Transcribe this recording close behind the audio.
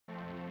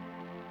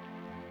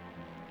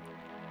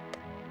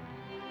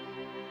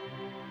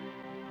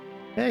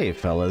Hey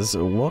fellas,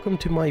 welcome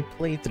to my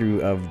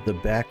playthrough of the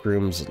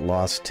Backrooms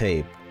Lost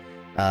Tape.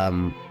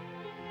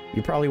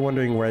 You're probably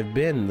wondering where I've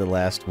been the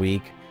last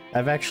week.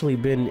 I've actually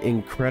been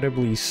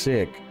incredibly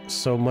sick,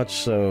 so much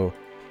so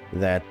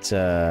that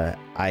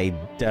I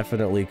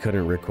definitely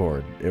couldn't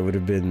record. It would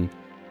have been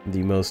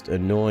the most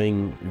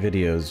annoying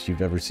videos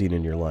you've ever seen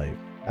in your life.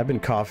 I've been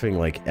coughing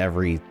like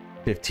every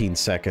 15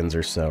 seconds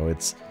or so.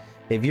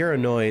 If you're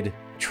annoyed,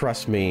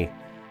 trust me,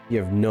 you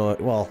have no,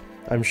 well,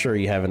 I'm sure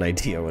you have an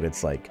idea what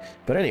it's like.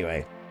 But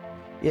anyway,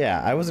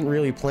 yeah, I wasn't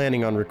really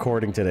planning on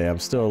recording today. I'm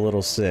still a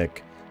little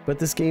sick. But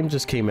this game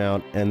just came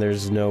out, and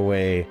there's no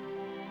way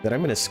that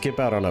I'm gonna skip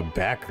out on a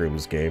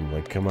Backrooms game.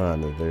 Like, come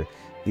on,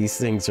 these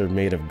things are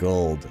made of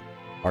gold.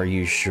 Are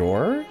you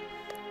sure?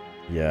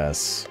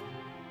 Yes.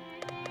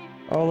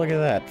 Oh, look at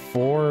that.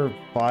 4 or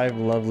 5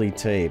 lovely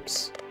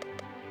tapes.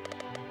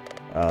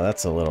 Oh,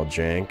 that's a little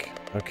jank.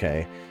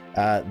 Okay.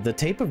 The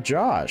tape of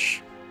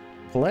Josh.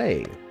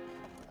 Play.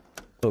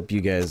 Hope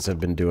you guys have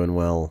been doing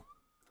well.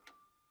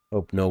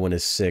 Hope no one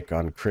is sick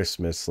on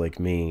Christmas like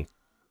me.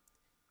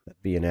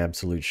 That'd be an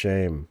absolute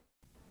shame.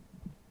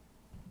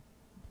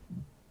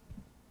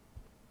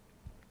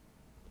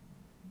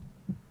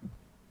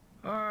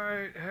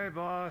 Alright, hey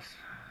boss.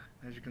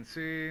 As you can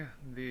see,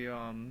 the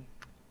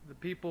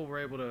people were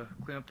able to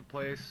clean up the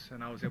place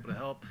and I was able to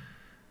help.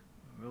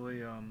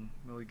 Really,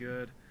 really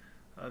good.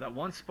 That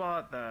one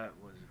spot that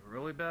was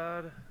really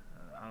bad,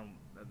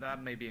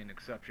 that may be an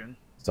exception.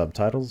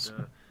 Subtitles?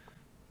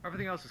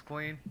 Everything else is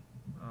clean.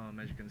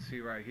 As you can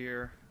see right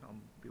here, I'll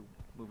be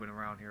moving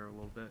around here a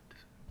little bit to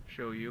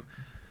show you.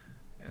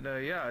 And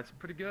yeah, it's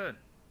pretty good.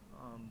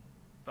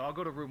 But I'll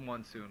go to room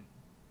 1 soon.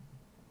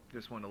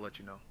 Just wanted to let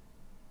you know.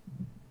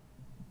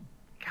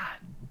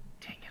 God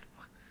dang it.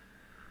 What?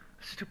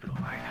 Stupid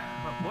light.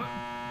 What?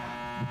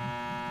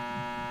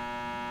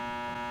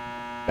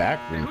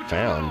 Backroom Hey,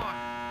 found.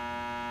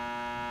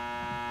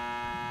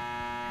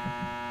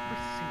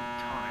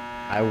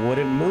 I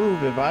wouldn't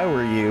move if I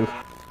were you.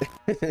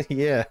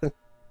 Yeah.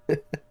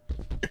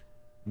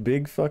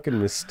 Big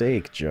fucking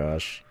mistake,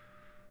 Josh.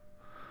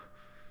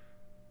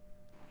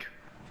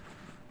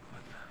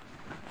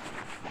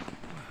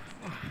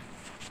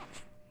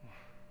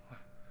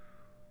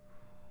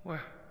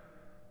 Where?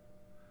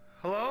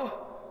 Hello?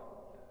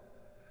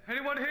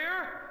 Anyone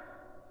here?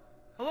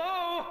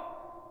 Hello?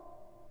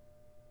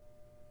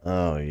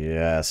 Oh,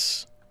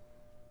 yes.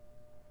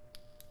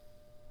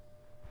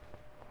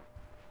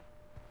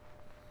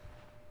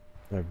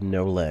 I have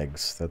no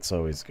legs. That's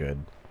always good.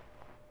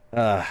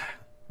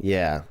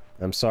 Yeah.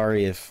 I'm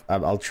sorry if...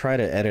 I'll try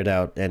to edit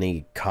out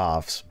any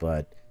coughs,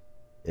 but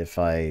if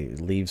I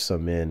leave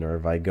some in, or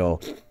if I go...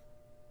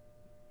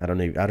 I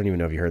don't even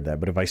know if you heard that,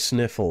 but if I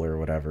sniffle or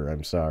whatever,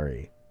 I'm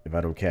sorry if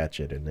I don't catch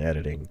it in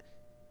editing.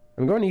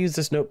 I'm going to use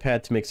this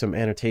notepad to make some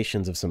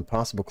annotations of some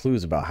possible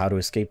clues about how to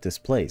escape this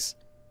place.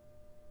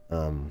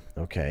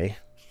 Okay.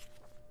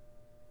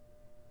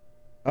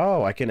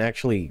 Oh, I can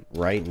actually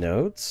write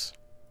notes?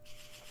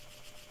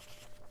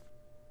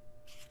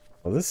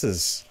 Well, this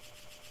is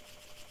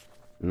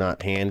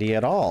not handy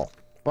at all.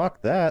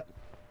 Fuck that.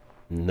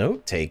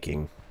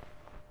 Note-taking.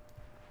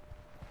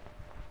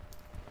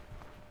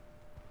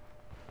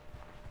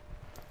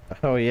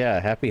 Oh yeah,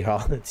 happy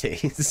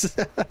holidays.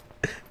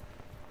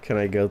 Can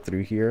I go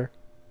through here?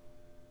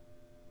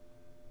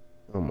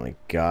 Oh my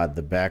god,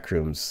 the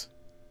Backrooms.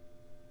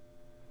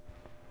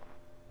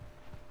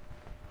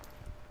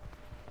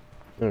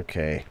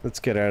 Okay,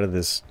 let's get out of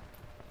this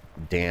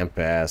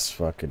damp-ass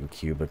fucking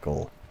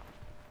cubicle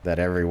that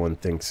everyone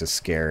thinks is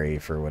scary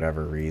for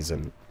whatever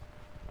reason.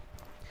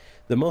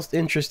 The most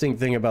interesting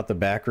thing about the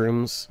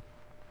Backrooms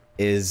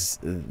is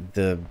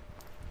the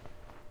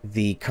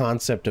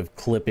concept of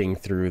clipping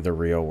through the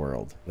real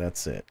world.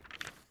 That's it.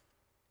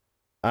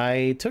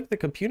 I took the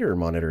computer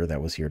monitor that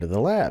was here to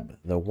the lab.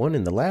 The one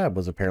in the lab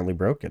was apparently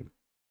broken.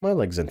 My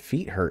legs and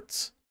feet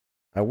hurts.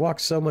 I walked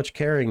so much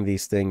carrying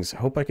these things.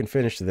 Hope I can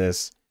finish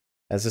this,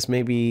 as this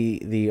may be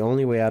the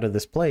only way out of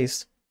this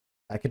place.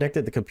 I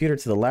connected the computer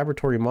to the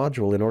laboratory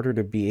module in order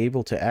to be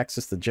able to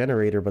access the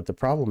generator, but the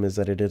problem is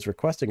that it is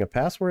requesting a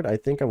password. I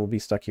think I will be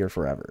stuck here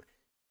forever.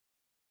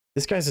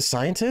 This guy's a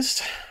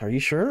scientist? Are you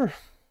sure?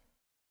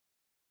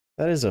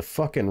 That is a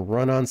fucking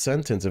run-on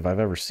sentence if I've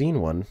ever seen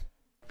one.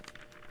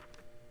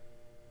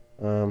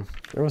 There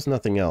was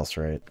nothing else,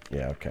 right?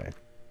 Yeah, okay.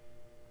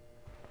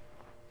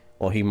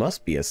 Well, he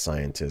must be a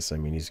scientist. I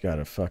mean, he's got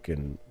a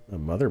fucking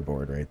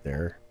motherboard right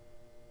there.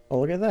 Oh,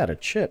 look at that, a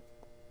chip.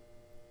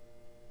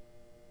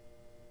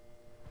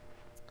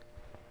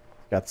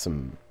 Got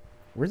some...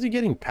 Where's he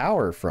getting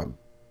power from?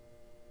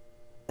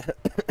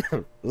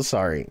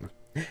 Sorry.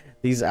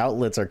 These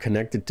outlets are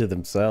connected to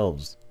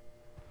themselves.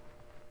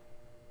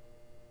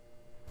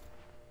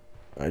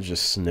 I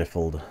just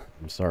sniffled.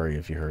 I'm sorry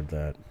if you heard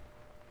that.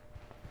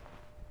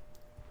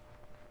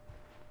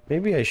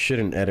 Maybe I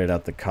shouldn't edit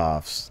out the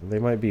coughs. They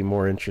might be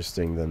more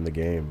interesting than the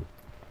game.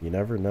 You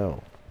never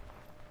know.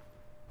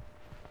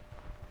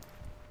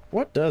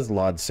 What does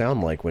Laud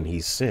sound like when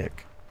he's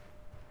sick?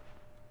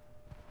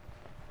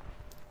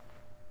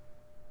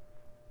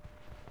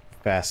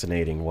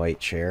 fascinating white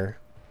chair.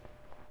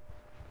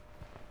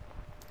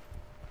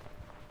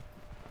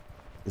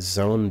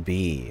 Zone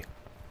B.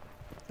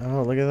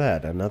 Oh, look at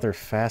that. Another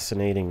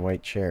fascinating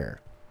white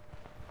chair.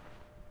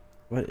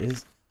 What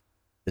is...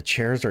 The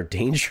chairs are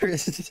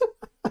dangerous?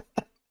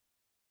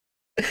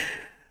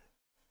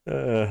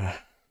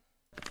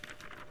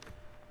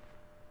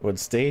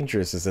 What's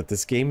dangerous is that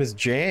this game is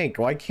jank.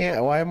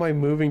 Why am I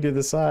moving to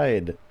the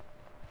side?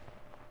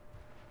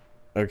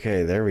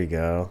 Okay, there we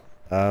go.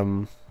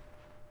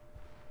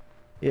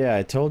 Yeah,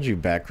 I told you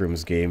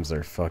Backrooms games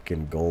are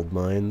fucking gold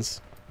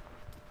mines.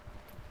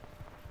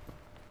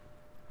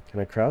 Can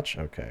I crouch?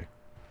 Okay.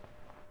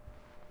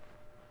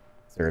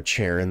 Is there a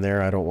chair in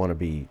there? I don't want to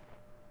be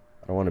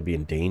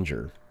in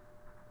danger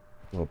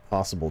of a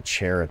possible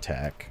chair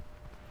attack.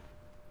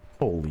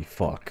 Holy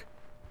fuck.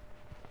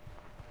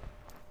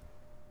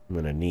 I'm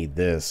gonna need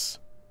this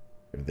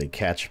if they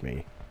catch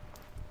me.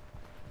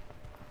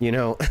 You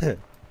know,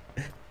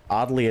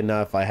 oddly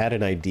enough, I had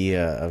an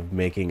idea of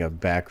making a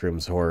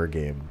Backrooms horror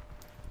game.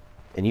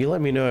 And you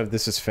let me know if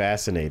this is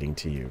fascinating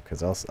to you,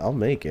 because I'll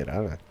make it.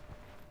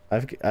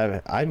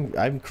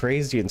 I'm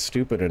crazy and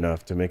stupid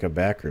enough to make a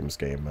Backrooms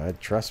game.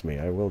 Trust me,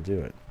 I will do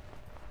it.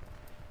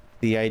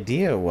 The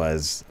idea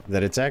was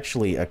that it's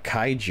actually a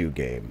kaiju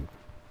game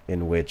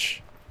in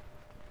which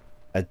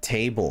a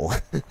table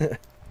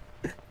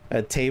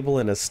a table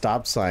and a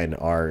stop sign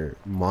are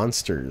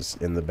monsters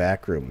in the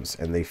Backrooms,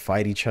 and they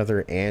fight each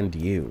other and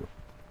you.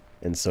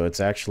 And so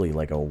it's actually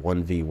like a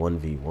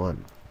 1v1v1.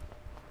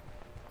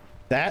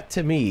 That,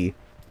 to me,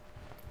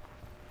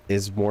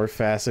 is more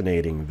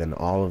fascinating than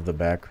all of the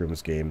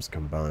Backrooms games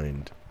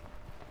combined.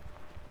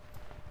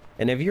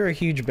 And if you're a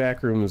huge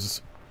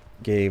Backrooms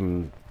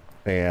game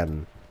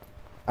fan,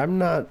 I'm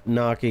not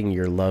knocking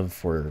your love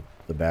for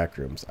the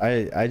Backrooms.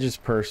 I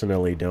just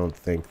personally don't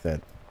think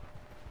that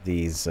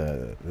this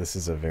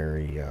is a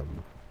very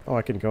oh,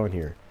 I can go in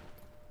here.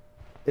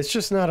 It's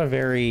just not a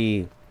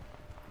very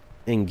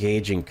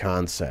engaging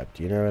concept,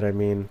 you know what I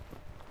mean?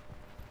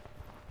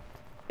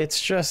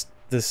 It's just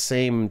the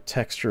same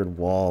textured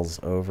walls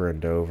over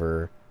and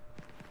over.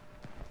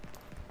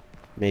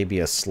 Maybe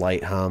a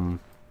slight hum,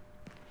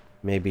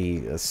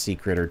 maybe a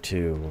secret or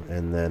two,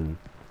 and then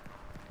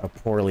a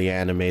poorly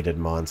animated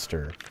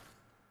monster.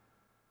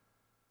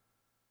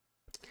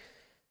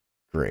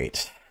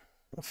 Great.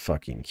 A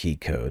fucking key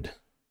code.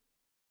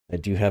 I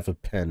do have a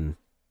pen,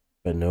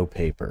 but no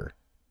paper.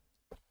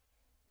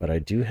 But I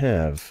do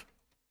have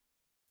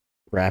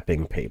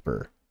wrapping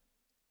paper.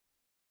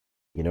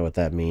 You know what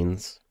that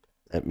means?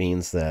 That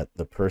means that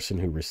the person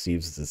who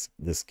receives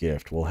this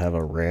gift will have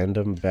a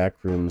random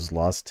Backrooms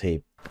lost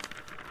tape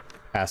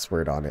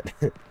password on it.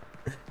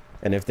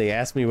 And if they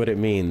ask me what it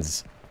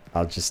means,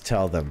 I'll just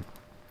tell them,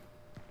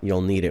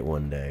 you'll need it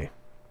one day.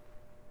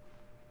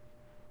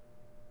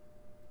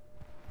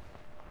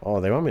 Oh,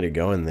 they want me to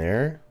go in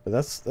there? But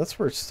that's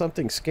where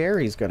something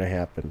scary is gonna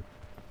happen.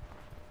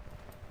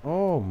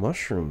 Oh,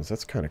 mushrooms.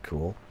 That's kind of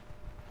cool.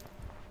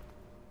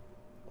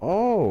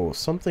 Oh,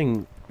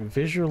 something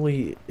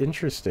visually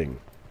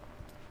interesting.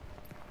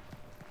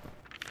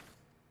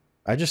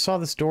 I just saw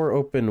this door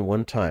open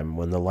one time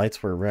when the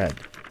lights were red.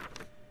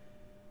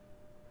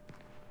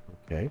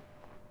 Okay.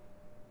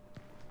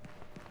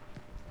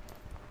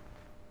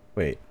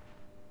 Wait.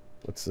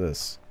 What's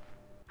this?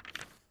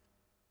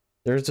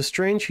 There's a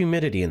strange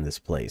humidity in this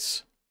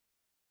place.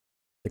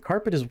 The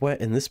carpet is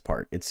wet in this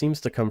part. It seems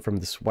to come from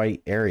this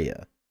white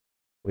area,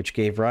 which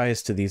gave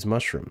rise to these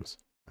mushrooms.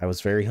 I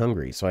was very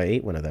hungry, so I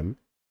ate one of them.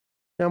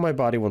 Now my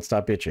body won't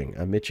stop itching.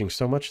 I'm itching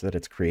so much that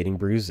it's creating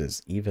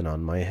bruises, even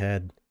on my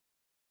head.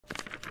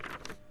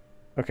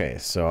 Okay,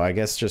 so I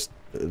guess just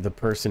the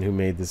person who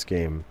made this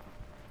game,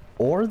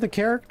 or the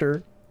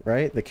character,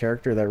 right? The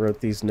character that wrote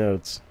these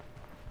notes,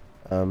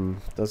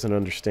 doesn't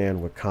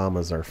understand what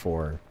commas are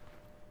for.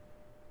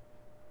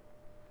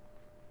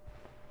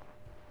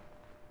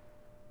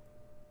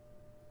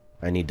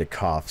 I need to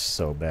cough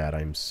so bad.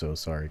 I'm so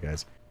sorry,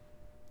 guys.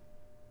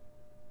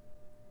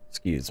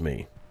 Excuse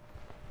me.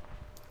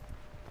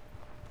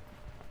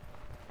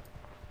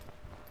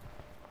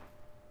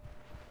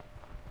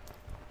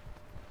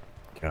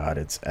 God,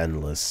 it's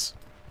endless.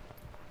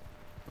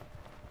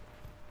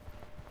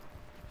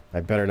 I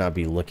better not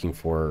be looking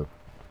for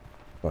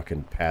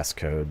fucking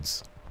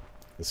passcodes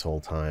this whole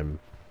time.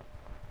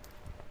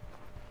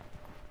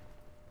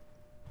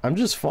 I'm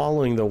just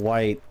following the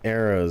white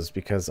arrows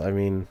because, I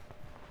mean,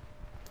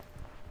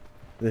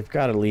 they've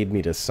got to lead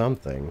me to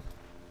something.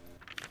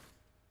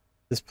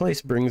 This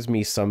place brings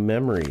me some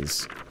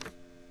memories.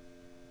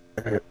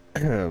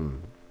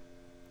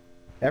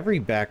 Every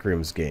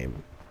Backrooms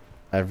game,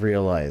 I've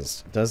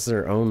realized, does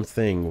their own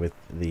thing with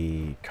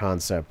the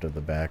concept of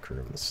the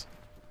Backrooms.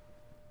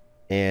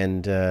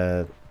 And,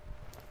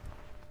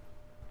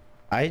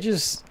 I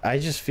just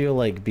feel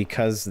like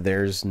because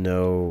there's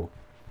no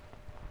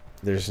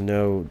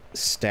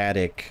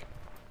static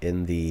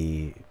in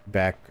the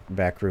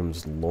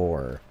Backrooms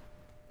lore,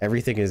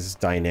 everything is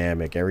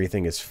dynamic,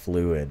 everything is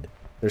fluid.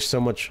 There's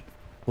so much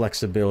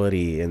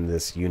flexibility in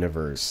this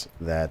universe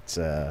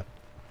that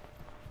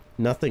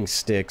Nothing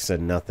sticks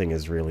and nothing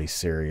is really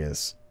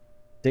serious.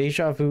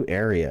 Deja vu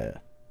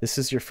area. This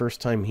is your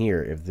first time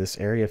here. If this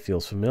area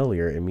feels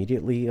familiar,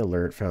 immediately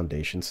alert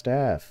Foundation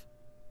staff.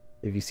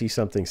 If you see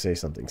something, say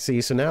something.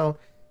 See, so now...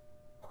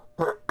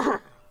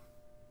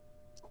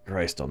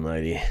 Christ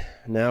almighty.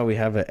 Now we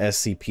have a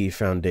SCP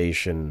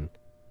Foundation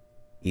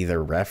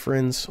either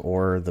reference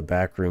or the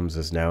Backrooms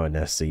is now an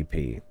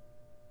SCP.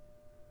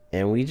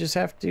 And we just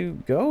have to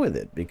go with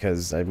it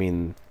because, I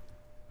mean,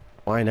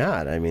 why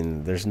not? I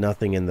mean, there's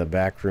nothing in the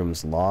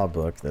Backrooms law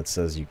book that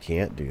says you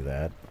can't do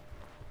that.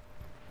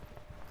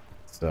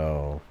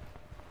 So,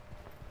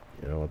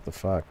 you know, what the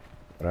fuck?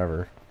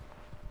 Whatever.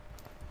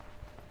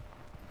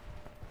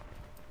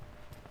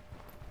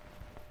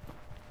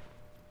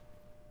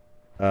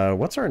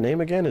 What's our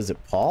name again? Is it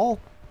Paul?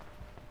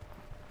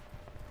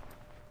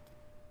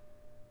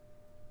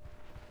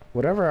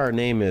 Whatever our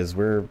name is,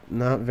 we're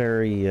not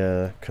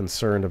very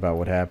concerned about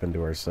what happened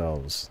to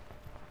ourselves.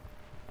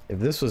 If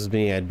this was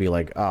me, I'd be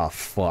like, ah,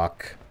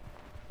 fuck.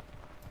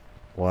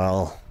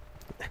 Well...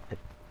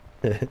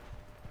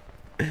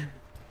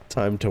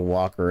 time to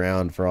walk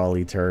around for all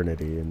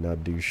eternity and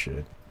not do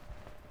shit.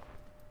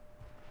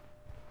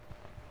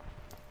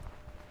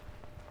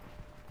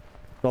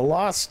 The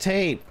lost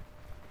tape!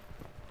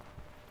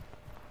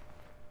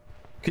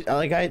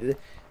 Like, I...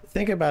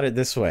 Think about it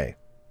this way.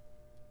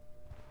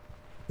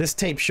 This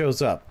tape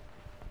shows up.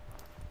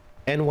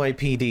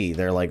 NYPD,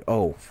 they're like,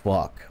 oh,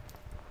 fuck.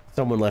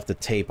 Someone left a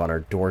tape on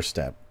our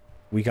doorstep.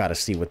 We gotta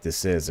see what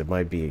this is. It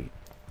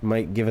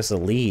might give us a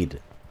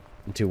lead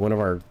into one of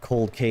our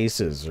cold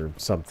cases or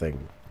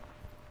something.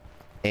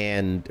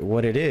 And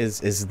what it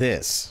is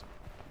this.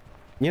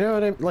 You know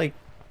what I'm, like,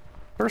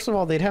 first of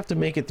all, they'd have to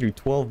make it through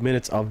 12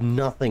 minutes of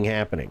nothing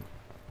happening.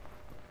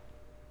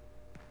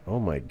 Oh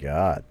my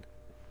god.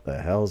 What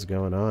the hell's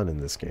going on in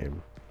this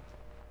game?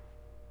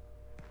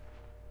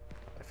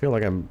 I feel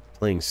like I'm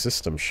playing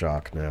System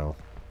Shock now.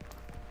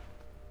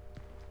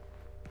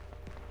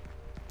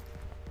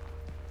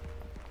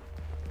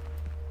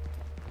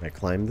 Can I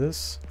climb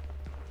this?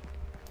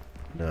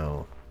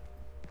 No.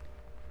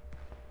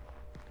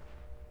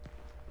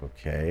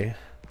 Okay.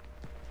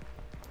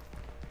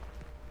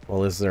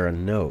 Well, is there a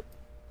note?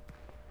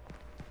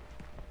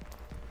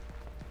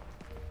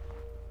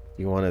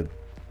 Do you want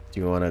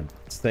to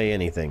say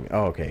anything?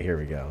 Oh, okay, here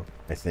we go.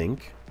 I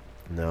think.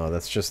 No,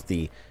 that's just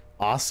the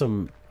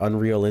awesome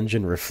Unreal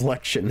Engine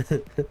reflection.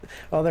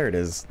 Oh, there it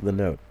is. The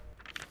note.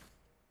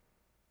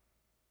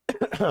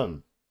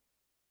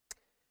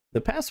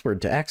 The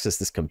password to access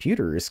this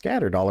computer is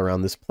scattered all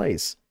around this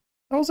place.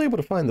 I was able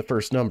to find the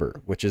first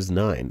number, which is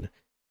 9.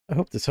 I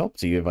hope this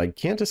helps you if I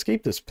can't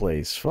escape this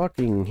place.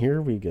 Fucking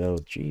here we go.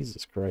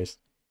 Jesus Christ.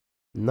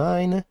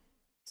 9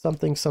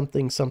 something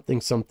something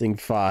something something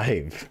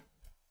 5.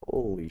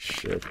 Holy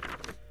shit.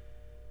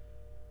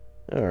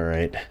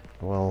 Alright.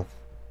 Well.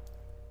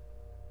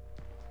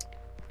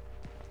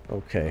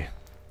 Okay.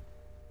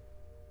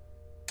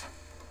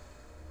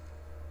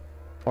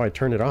 Oh, I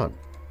turned it on.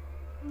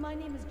 My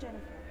name is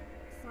Jennifer,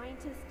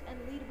 scientist and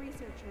lead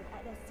researcher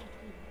at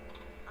SCP.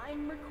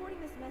 I'm recording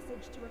this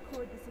message to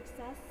record the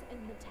success and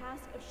the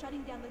task of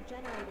shutting down the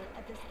generator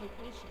at this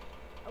location,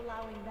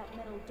 allowing that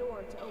metal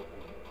door to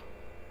open.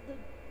 The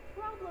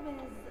problem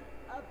is,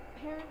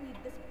 apparently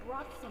this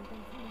brought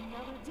something from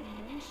another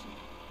dimension.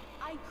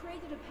 I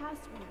created a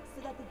password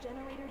so that the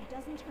generator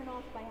doesn't turn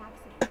off by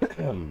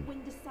accident.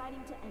 When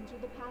deciding to enter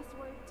the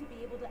password to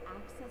be able to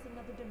access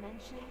another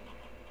dimension,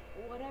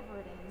 whatever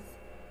it is,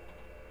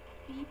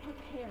 be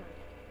prepared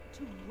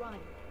to run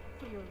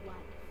for your life.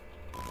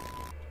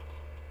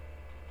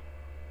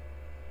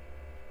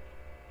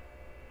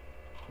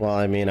 Well,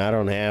 I mean, I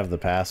don't have the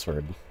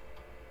password.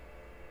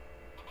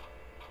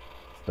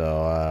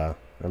 So,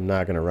 I'm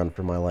not gonna run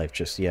for my life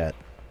just yet.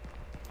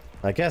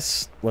 I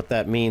guess what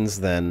that means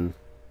then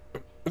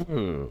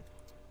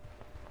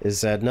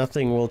is that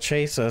nothing will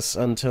chase us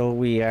until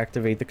we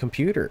activate the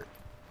computer.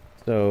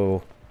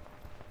 So,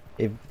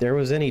 if there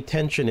was any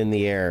tension in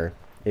the air,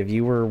 if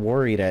you were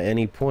worried at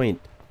any point,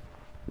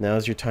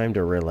 now's your time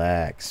to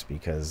relax,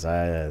 because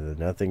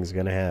nothing's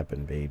gonna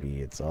happen,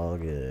 baby. It's all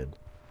good.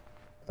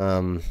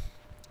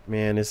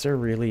 Man, is there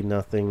really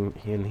nothing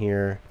in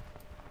here?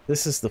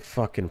 This is the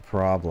fucking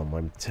problem,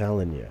 I'm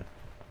telling you.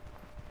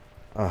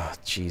 Oh,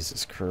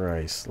 Jesus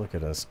Christ, look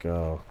at us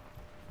go.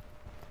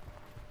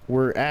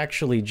 We're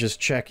actually just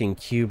checking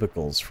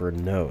cubicles for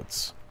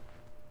notes.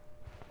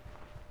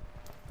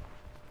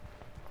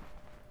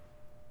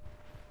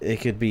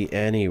 It could be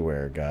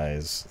anywhere,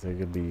 guys. They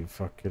could be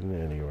fucking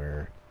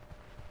anywhere.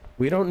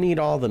 We don't need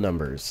all the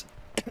numbers.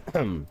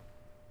 I'm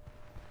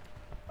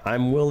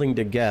willing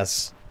to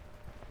guess.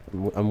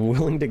 I'm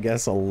willing to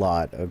guess a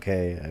lot,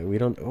 okay? We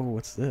don't... Oh,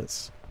 what's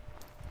this?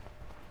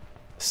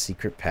 A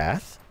secret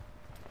path?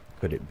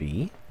 Could it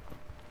be?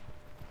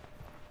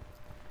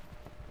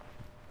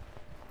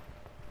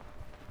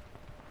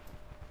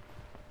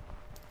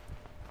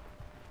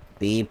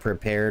 Be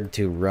prepared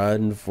to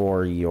run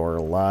for your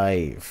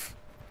life.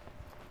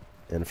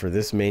 And for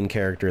this main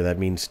character, that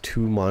means 2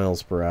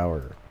 miles per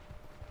hour.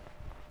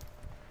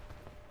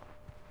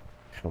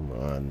 Come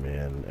on,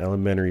 man.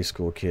 Elementary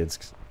school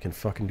kids can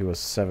fucking do a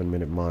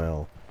 7-minute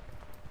mile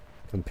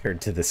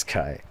compared to this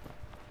guy.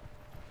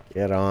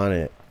 Get on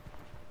it.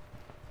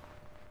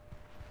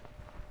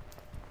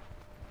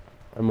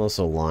 I'm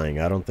also lying.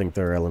 I don't think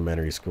there are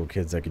elementary school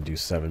kids that could do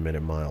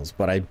 7-minute miles.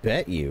 But I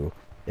bet you,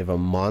 if a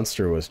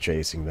monster was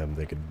chasing them,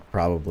 they could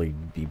probably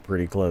be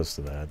pretty close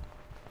to that.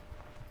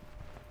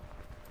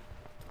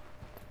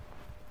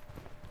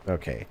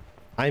 Okay.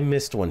 I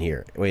missed one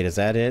here. Wait, is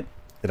that it?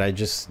 Did I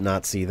just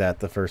not see that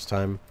the first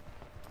time?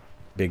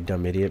 Big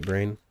dumb idiot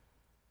brain.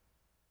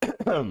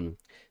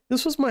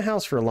 This was my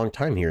house for a long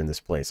time here in this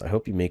place. I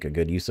hope you make a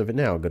good use of it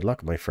now. Good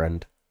luck, my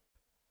friend.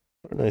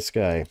 What a nice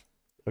guy.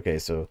 Okay,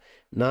 so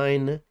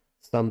 9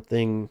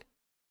 something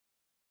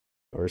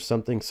or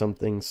something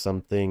 7.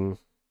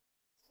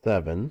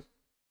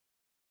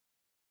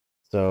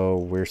 So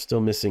we're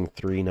still missing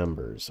 3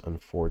 numbers,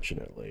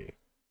 unfortunately.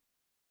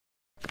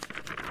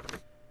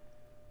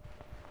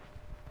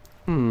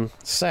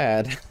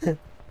 Sad.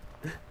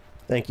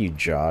 Thank you,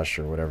 Josh,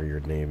 or whatever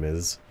your name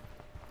is.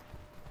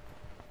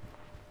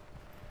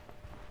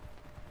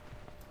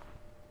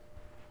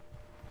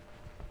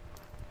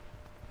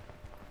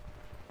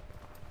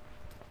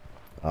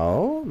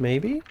 Oh,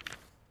 maybe?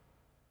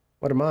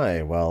 What am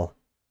I? Well,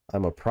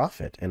 I'm a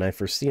prophet, and I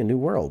foresee a new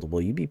world.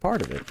 Will you be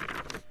part of it?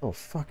 Oh,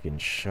 fucking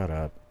shut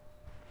up.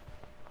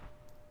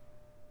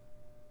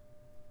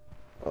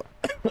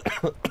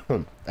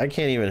 I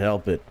can't even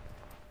help it.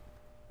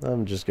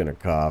 I'm just gonna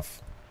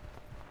cough.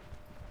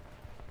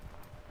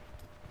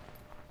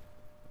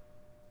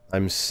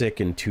 I'm sick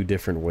in 2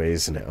 different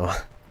ways now.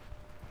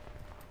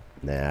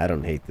 Nah, I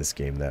don't hate this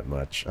game that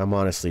much. I'm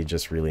honestly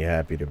just really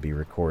happy to be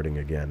recording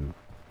again.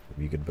 If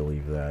you could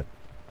believe that.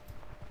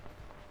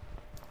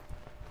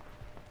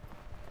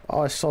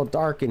 Oh, it's so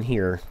dark in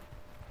here.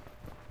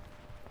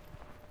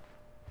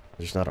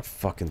 There's not a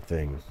fucking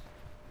thing.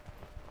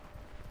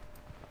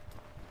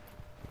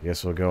 I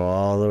guess we'll go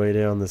all the way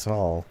down this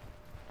hall.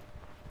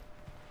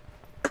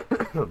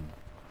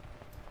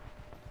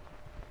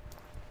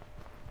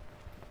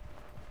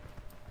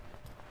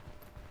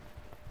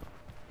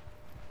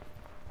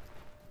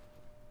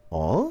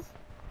 Aw?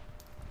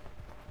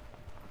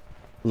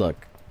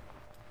 Look.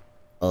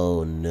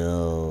 Oh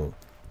no.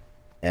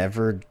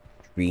 Ever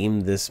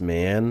dreamed this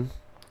man?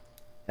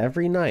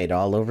 Every night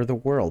all over the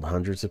world,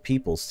 hundreds of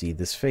people see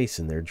this face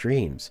in their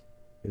dreams.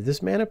 If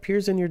this man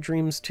appears in your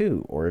dreams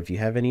too, or if you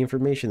have any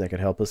information that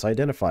could help us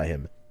identify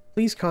him,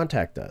 please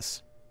contact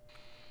us.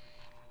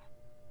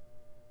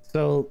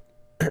 So,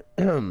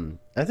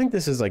 I think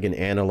this is like an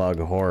analog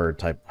horror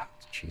type... Oh,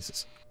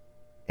 Jesus.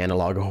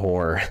 Analog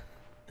horror.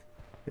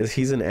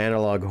 He's an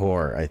analog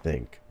horror, I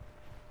think.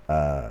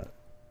 But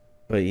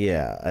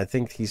yeah, I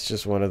think he's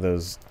just one of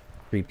those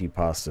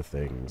creepypasta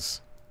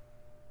things.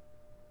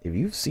 If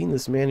you've seen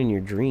this man in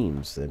your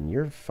dreams, then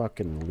you're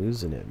fucking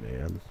losing it,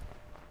 man.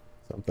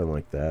 Something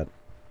like that.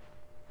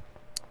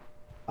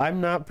 I'm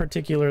not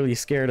particularly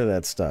scared of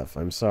that stuff.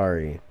 I'm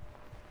sorry.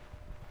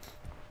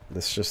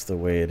 That's just the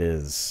way it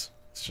is.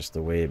 It's just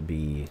the way it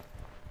be.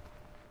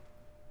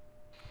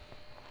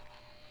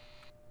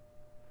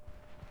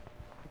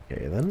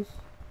 Okay, then.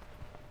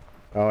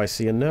 Oh, I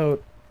see a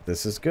note.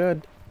 This is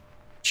good.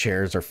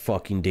 Chairs are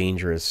fucking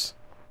dangerous.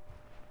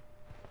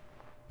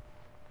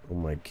 Oh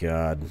my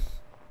god.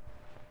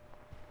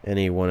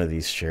 Any one of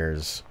these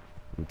chairs.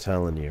 I'm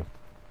telling you.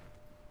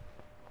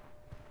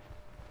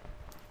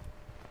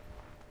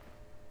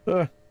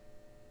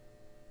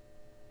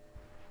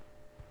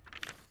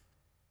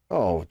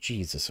 Oh,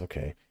 Jesus,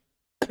 okay.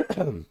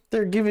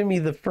 They're giving me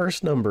the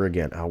first number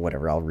again. Oh,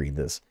 whatever, I'll read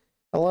this.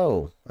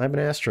 Hello, I'm an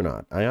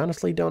astronaut. I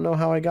honestly don't know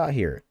how I got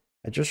here.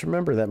 I just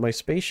remember that my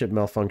spaceship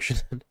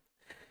malfunctioned,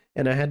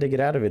 and I had to get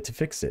out of it to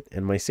fix it,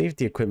 and my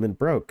safety equipment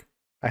broke.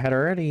 I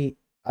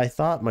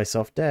thought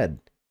myself dead.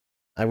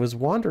 I was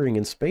wandering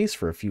in space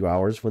for a few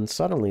hours when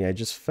suddenly I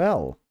just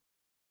fell.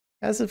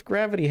 As if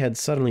gravity had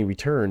suddenly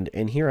returned,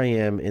 and here I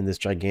am in this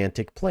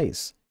gigantic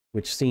place,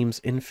 which seems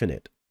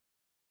infinite.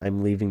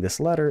 I'm leaving this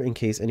letter in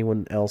case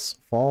anyone else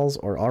falls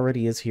or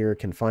already is here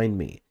can find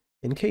me,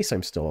 in case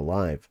I'm still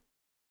alive.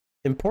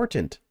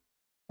 Important!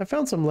 I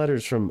found some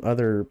letters from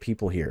other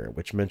people here,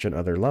 which mention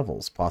other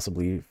levels,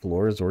 possibly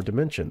floors or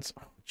dimensions.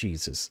 Oh,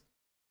 Jesus.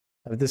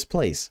 Of this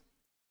place.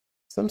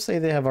 Some say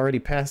they have already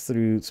passed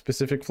through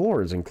specific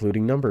floors,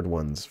 including numbered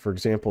ones. For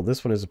example,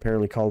 this one is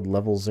apparently called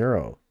Level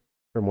 0.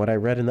 From what I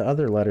read in the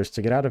other letters,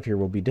 to get out of here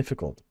will be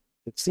difficult.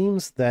 It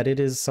seems that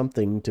it is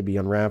something to be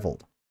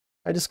unraveled.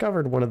 I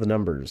discovered one of the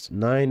numbers.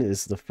 9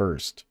 is the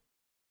first.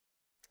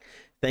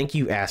 Thank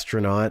you,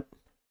 astronaut.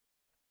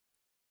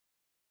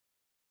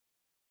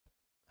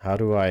 How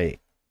do I...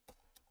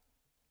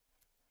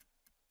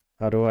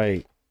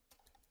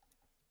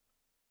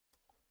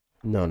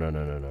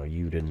 No.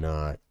 You did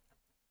not.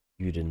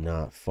 You did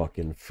not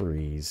fucking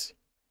freeze.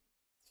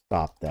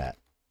 Stop that.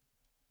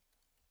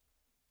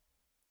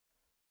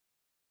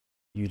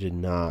 You did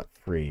not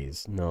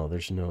freeze. No,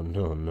 there's no.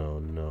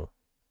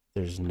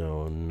 There's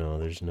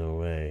no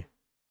way.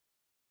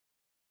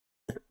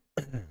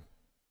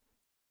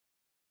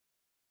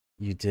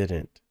 You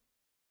didn't.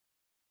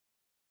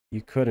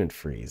 You couldn't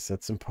freeze.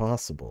 That's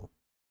impossible.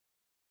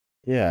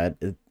 Yeah,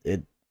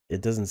 it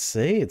doesn't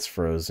say it's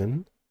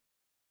frozen.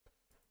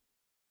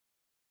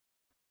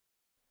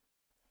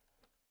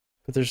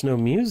 But there's no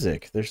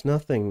music. There's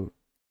nothing.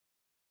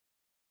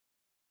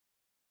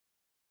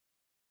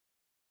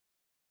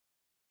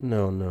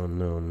 No, no,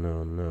 no,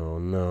 no, no,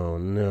 no,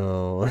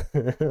 no.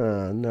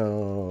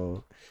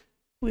 No.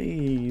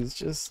 Please,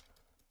 just...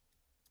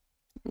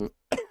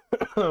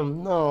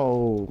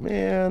 No,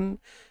 man.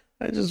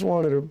 I just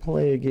wanted to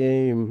play a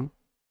game.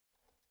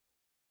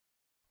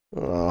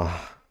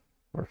 Oh,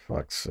 for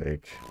fuck's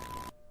sake.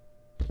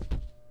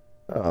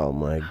 Oh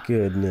my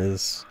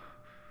goodness.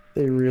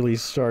 They really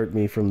start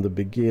me from the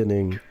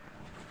beginning.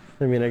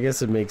 I mean, I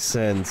guess it makes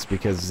sense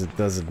because it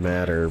doesn't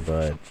matter,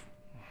 but...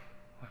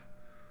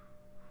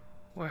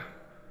 What?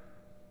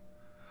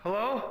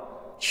 Hello?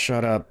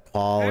 Shut up,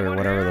 Paul, or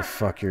whatever the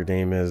fuck your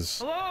name is.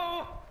 Hello?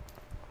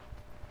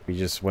 We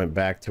just went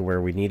back to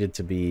where we needed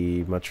to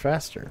be much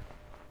faster.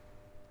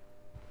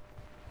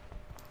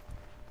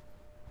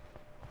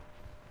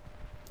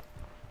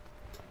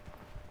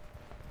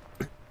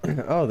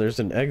 Oh, there's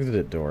an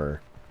exit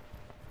door.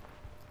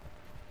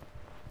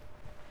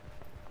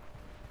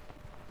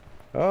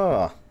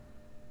 Oh,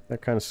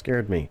 that kind of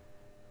scared me.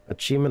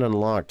 Achievement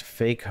unlocked.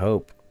 Fake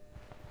hope.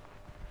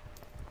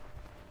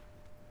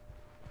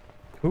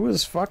 Who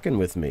is fucking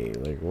with me?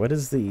 Like, what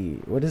is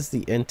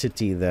the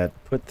entity that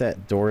put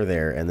that door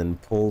there and then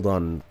pulled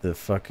on the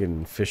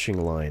fucking fishing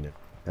line,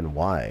 and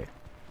why?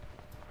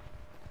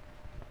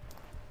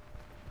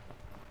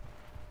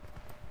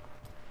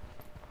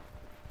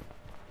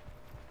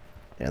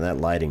 And that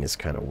lighting is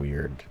kind of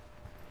weird.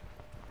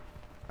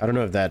 I don't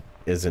know if that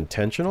is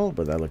intentional,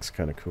 but that looks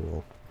kind of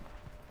cool.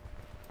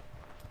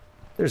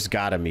 There's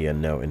gotta be a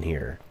note in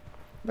here.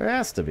 There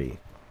has to be.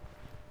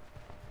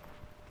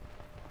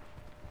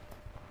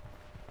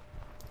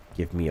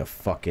 Give me a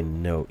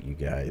fucking note, you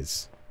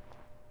guys.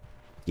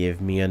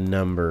 Give me a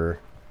number.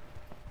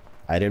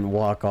 I didn't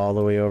walk all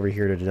the way over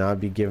here to not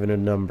be given a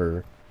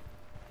number.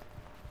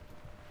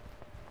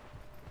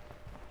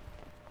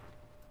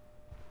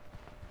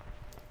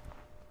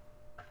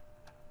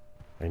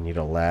 I need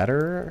a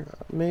ladder,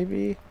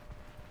 maybe?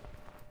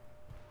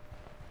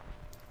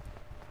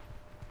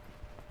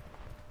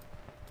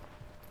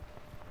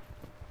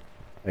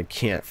 I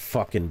can't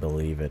fucking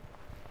believe it.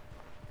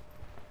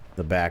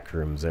 The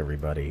Backrooms,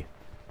 everybody.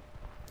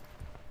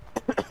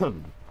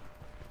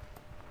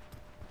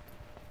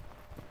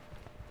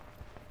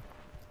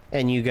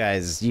 And you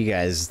guys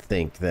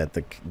think that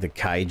the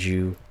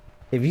kaiju...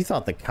 If you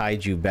thought the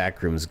kaiju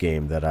Backrooms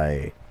game that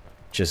I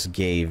just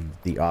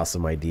gave the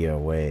awesome idea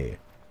away,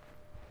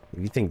 if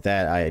you think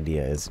that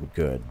idea isn't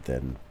good,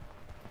 then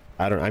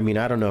I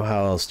don't know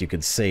how else you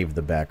could save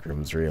the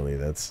Backrooms, really.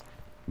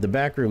 The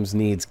Backrooms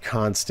needs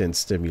constant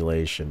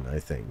stimulation, I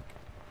think,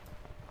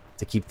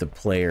 to keep the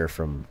player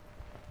from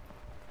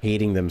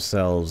hating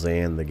themselves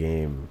and the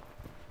game.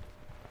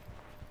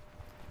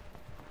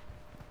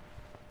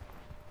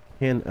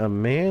 Can a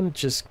man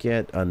just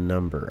get a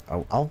number?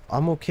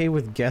 I'm okay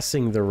with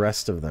guessing the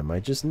rest of them. I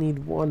just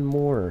need one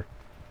more.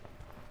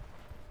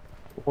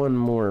 One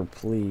more,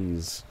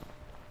 please.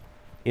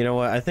 You know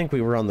what? I think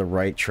we were on the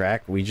right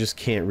track. We just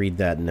can't read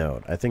that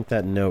note. I think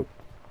that note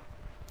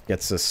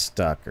gets us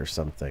stuck or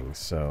something,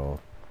 so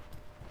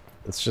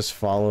let's just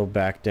follow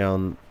back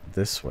down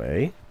this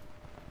way.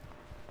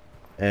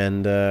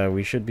 And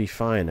we should be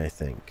fine, I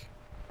think.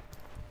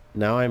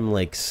 Now I'm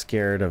like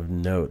scared of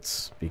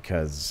notes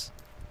because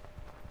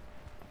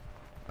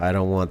I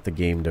don't want the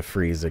game to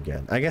freeze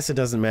again. I guess it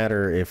doesn't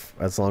matter if,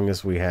 as long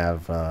as we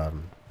have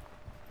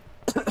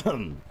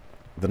the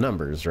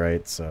numbers,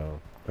 right?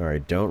 So,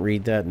 alright, don't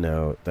read that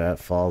note. That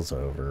falls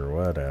over,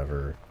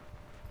 whatever.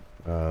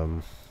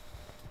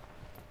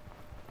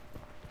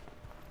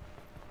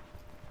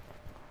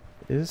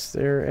 Is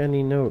there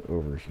any note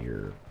over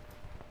here?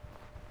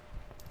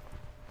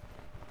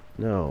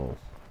 No.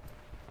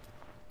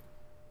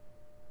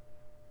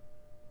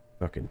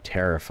 Fucking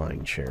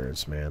terrifying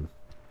chairs, man.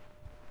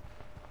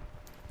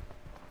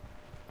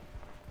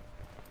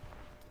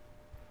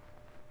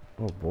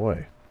 Oh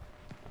boy.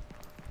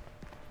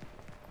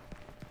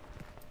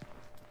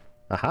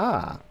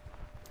 Aha!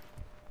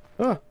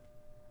 Oh,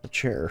 a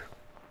chair.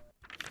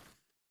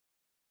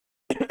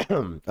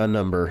 A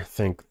number,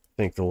 thank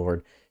the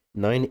Lord.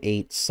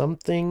 98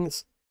 something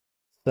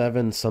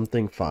 7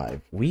 something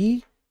 5.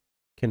 We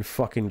can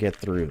fucking get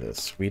through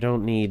this. We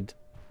don't need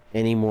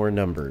any more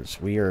numbers.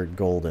 We are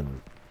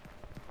golden.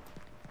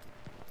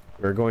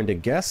 We're going to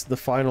guess the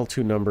final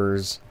two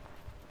numbers,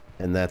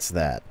 and that's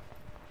that.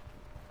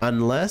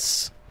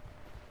 Unless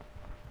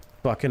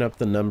fucking up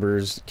the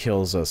numbers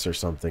kills us or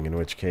something, in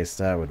which case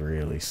that would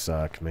really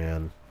suck,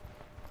 man.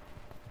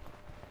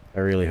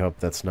 I really hope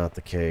that's not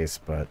the case,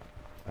 but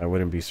I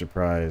wouldn't be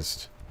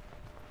surprised,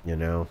 you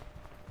know?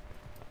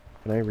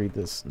 Can I read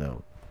this?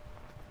 No.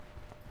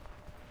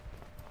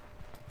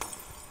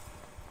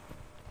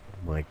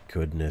 My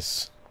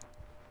goodness.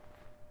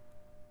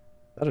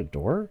 Is that a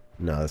door?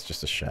 No, that's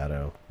just a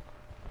shadow.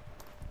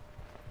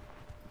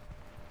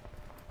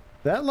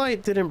 That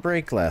light didn't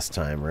break last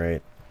time,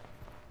 right?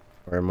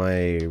 Or am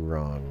I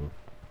wrong?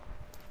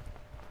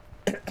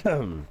 I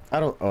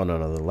don't... Oh, no,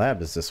 no. The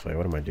lab is this way.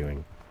 What am I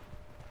doing?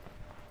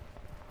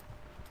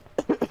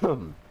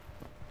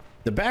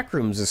 The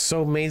Backrooms is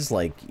so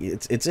maze-like.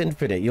 It's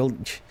infinite. You'll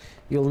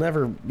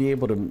never be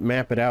able to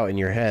map it out in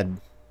your head.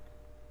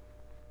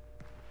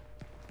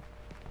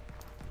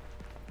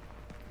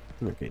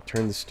 Okay,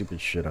 turn this stupid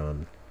shit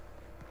on.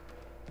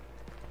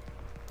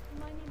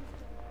 My name is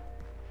Jennifer,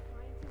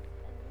 scientist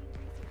and lead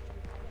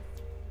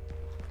researcher at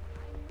SCP.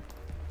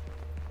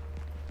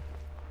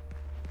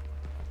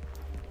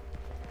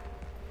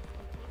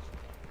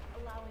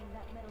 I'm allowing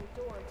that metal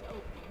door to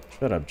open.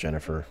 Shut up,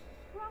 Jennifer.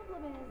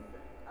 Problem is,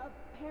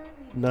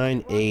 apparently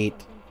 9, 8.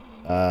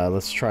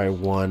 Let's try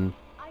 1,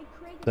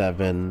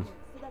 7.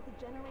 so that the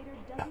generator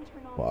doesn't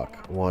turn on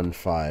Fuck. automatically. 1,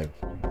 5.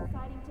 I'm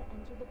deciding to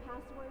enter the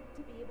password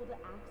to be able to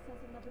access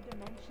another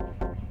dimension.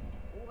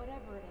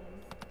 Whatever it is.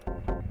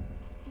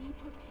 Be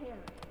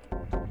prepared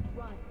to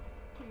run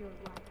for your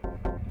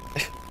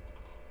life.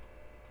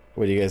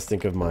 What do you guys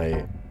think of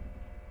my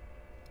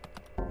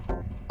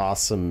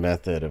awesome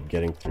method of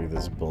getting through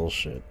this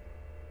bullshit?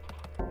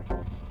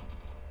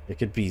 It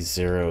could be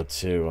 0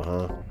 too,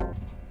 huh?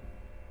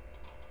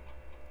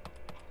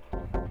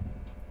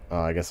 Oh,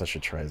 I guess I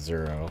should try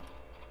 0.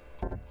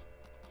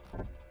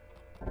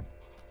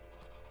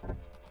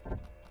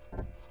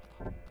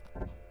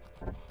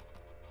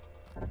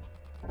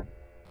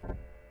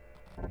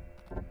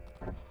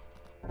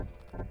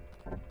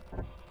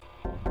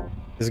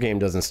 This game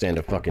doesn't stand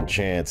a fucking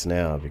chance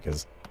now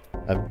because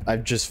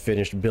I've just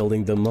finished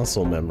building the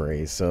muscle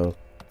memory, so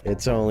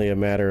it's only a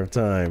matter of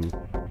time.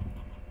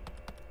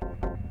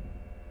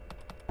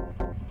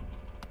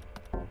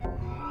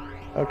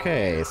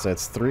 Okay, so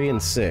that's 3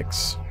 and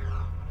 6.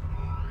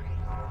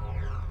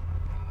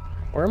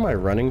 Where am I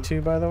running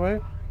to, by the way?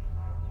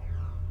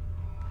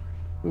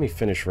 Let me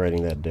finish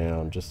writing that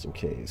down just in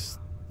case.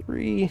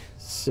 3,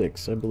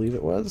 6, I believe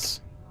it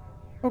was.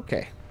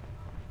 Okay.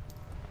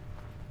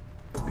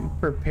 Be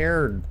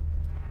prepared.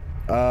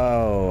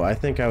 Oh, I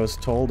think I was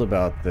told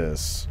about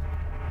this.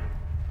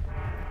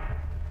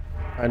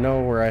 I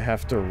know where I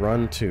have to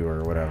run to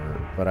or whatever,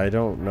 but I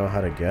don't know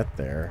how to get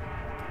there.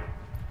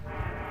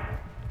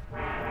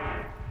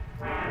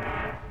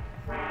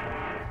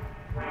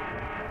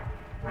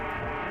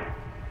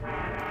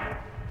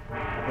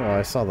 Oh,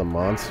 I saw the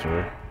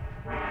monster.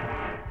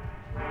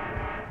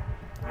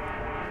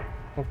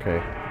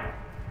 Okay.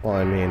 Well,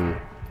 I mean,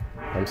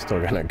 I'm still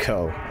gonna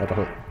go. I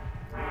don't...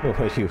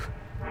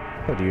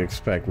 What do you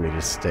expect me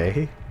to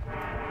stay?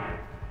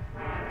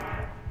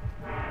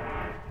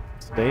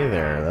 Stay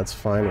there, that's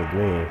fine with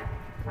me.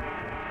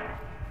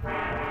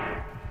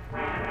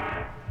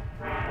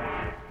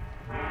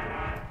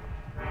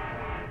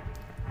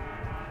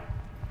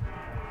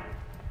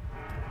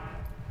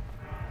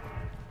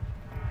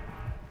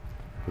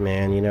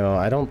 Man, you know,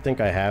 I don't think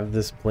I have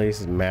this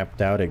place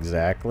mapped out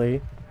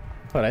exactly,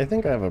 but I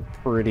think I have a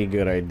pretty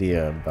good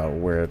idea about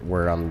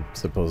where I'm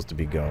supposed to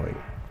be going.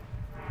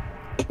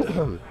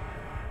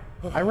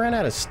 I ran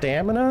out of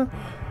stamina?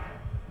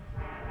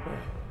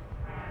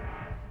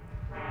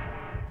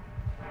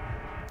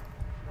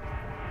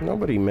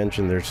 Nobody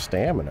mentioned their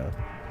stamina.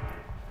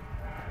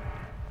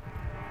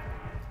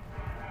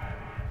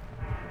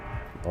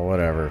 Oh,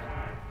 whatever.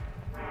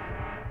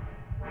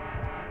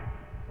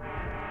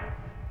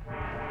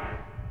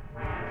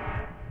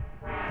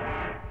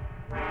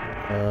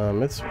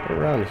 It's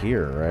around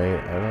here, right?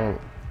 I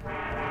don't...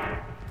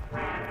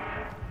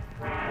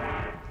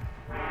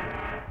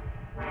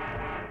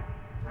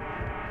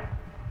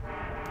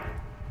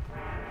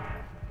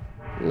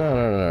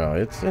 No,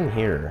 it's in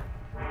here.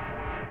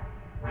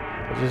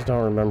 I just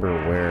don't remember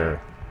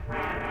where.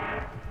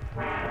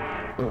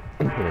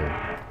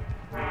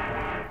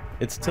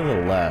 It's to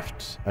the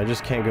left. I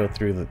just can't go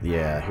through the...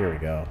 Yeah, here we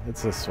go.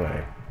 It's this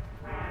way.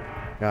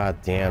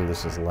 God damn,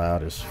 this is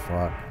loud as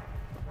fuck.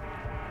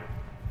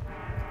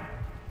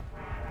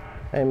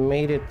 I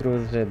made it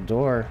through the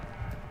door.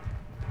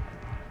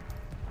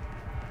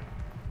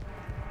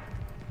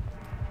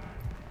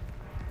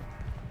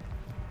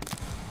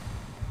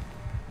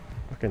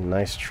 Fucking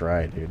nice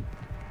try, dude.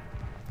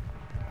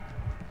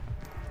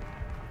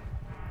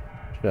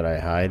 Should I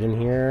hide in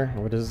here?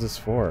 What is this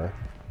for?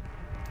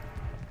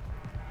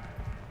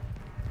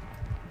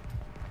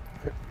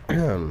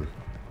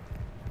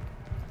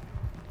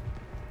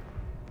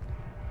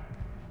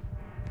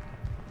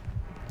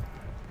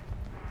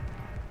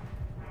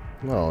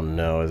 Oh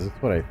no, is this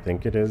what I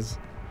think it is?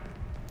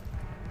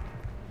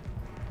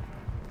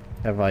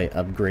 Have I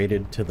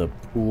upgraded to the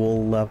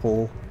pool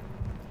level?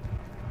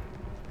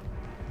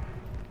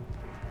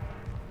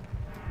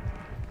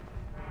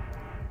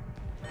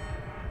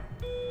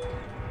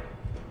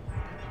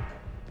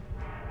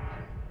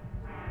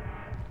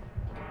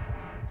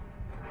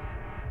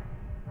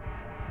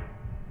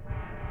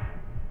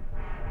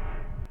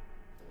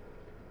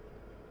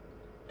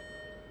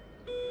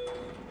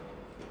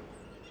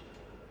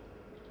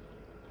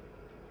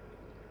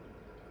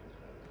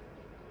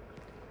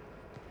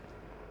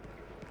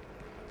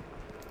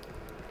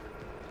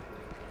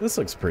 This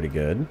looks pretty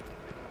good.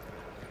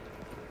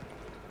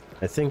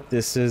 I think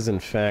this is, in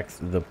fact,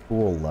 the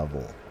pool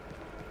level.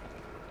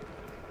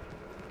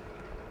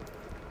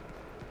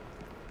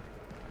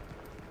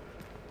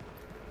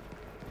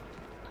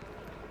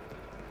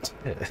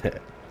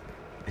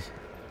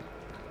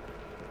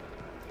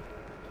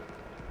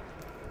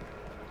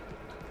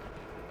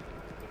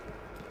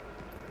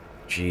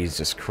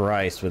 Jesus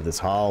Christ, with this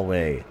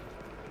hallway.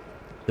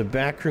 The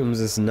Backrooms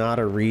is not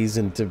a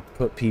reason to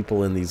put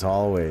people in these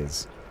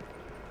hallways.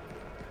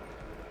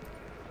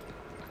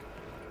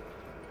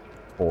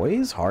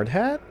 Boys? Hard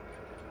hat?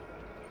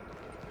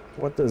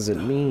 What does it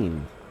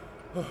mean?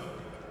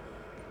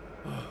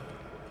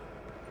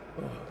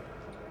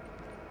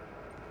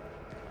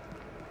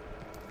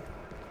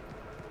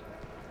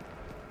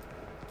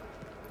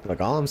 Look,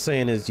 all I'm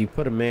saying is you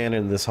put a man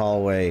in this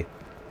hallway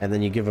and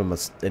then you give him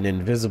an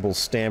invisible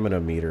stamina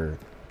meter.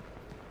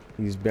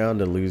 He's bound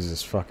to lose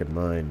his fucking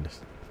mind.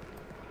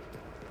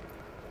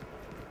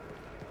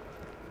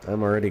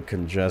 I'm already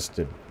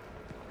congested.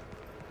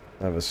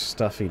 I have a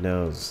stuffy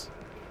nose.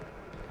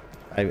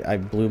 I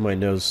blew my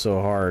nose so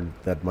hard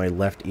that my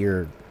left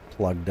ear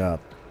plugged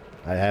up.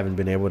 I haven't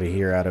been able to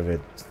hear out of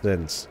it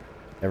since.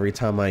 Every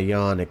time I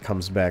yawn, it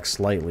comes back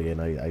slightly, and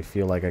I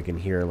feel like I can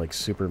hear like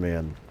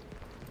Superman.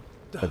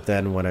 But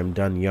then when I'm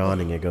done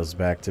yawning, it goes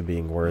back to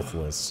being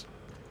worthless.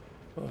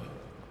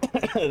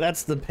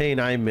 That's the pain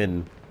I'm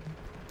in.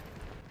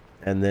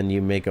 And then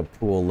you make a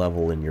pool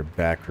level in your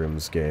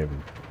Backrooms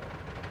game.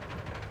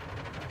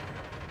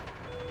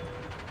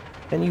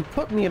 And you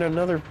put me in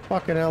another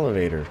fucking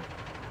elevator.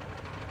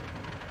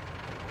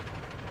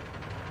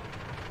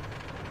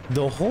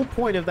 The whole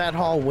point of that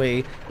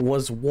hallway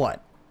was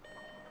what?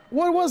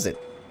 What was it?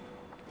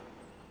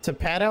 To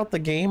pad out the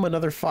game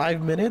another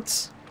 5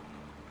 minutes?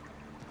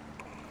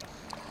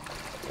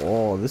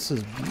 Oh, this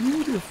is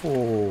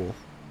beautiful.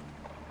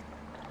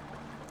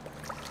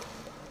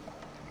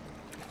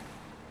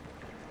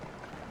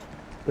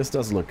 This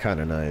does look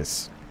kind of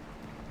nice.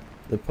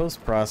 The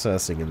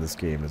post-processing in this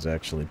game is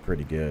actually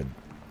pretty good.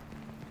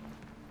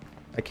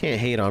 I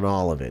can't hate on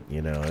all of it,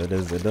 you know. It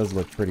does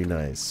look pretty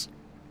nice.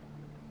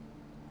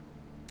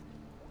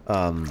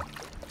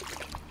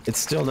 It's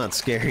still not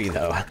scary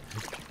though.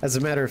 As a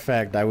matter of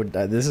fact, I would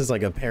this is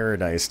like a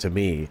paradise to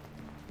me.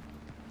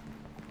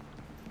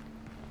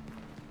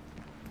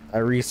 I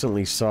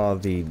recently saw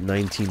the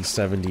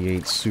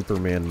 1978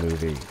 Superman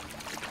movie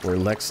where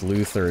Lex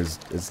Luthor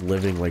is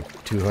living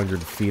like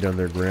 200 feet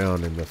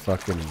underground in the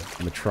fucking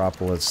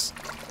Metropolis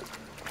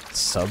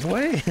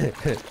subway?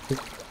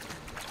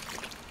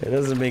 It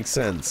doesn't make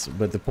sense,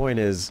 but the point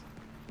is,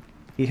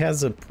 he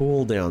has a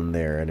pool down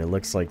there and it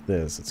looks like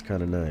this. It's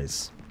kind of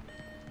nice.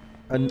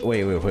 Wait.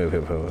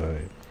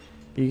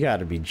 You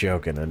gotta be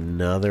joking.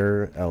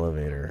 Another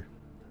elevator.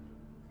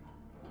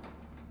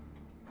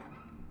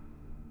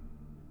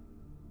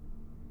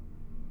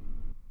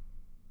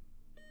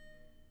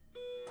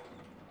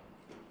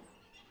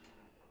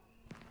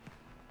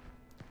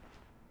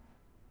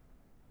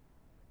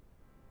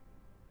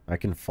 I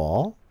can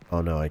fall?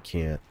 Oh no, I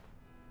can't.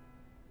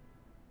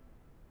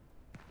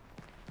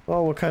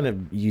 Well, what kind of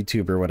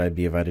YouTuber would I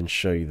be if I didn't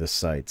show you the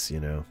sights, you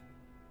know?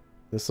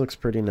 This looks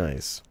pretty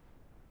nice.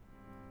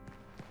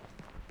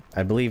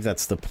 I believe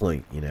that's the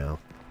point, you know,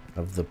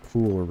 of the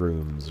pool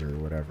rooms or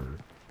whatever.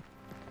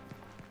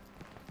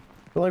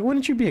 But like,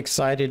 wouldn't you be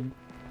excited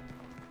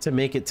to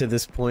make it to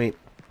this point?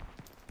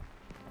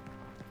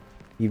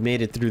 You've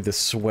made it through the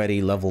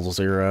sweaty level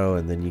 0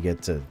 and then you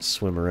get to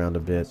swim around a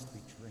bit.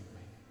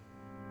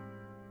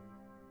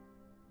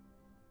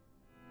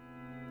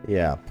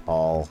 Yeah,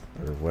 Paul,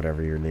 or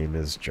whatever your name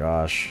is,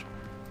 Josh.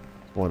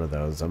 One of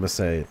those. I'm gonna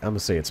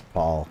say it's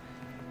Paul.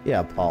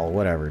 Yeah, Paul,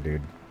 whatever,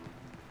 dude.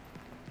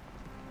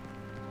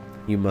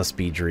 You must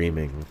be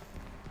dreaming.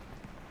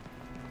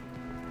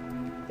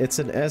 It's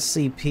an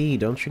SCP,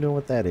 don't you know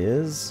what that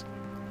is?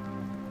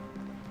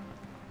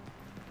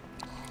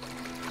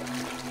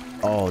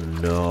 Oh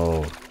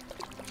no.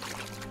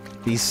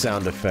 These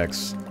sound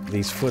effects,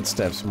 these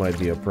footsteps might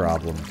be a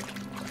problem.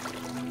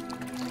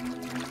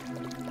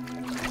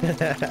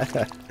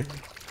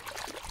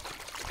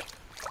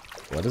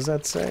 What does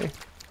that say?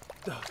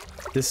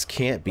 This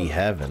can't be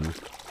heaven.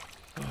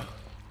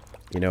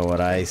 You know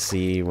what I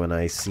see when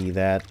I see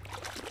that?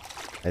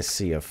 I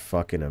see a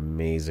fucking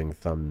amazing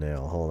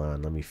thumbnail. Hold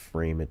on, let me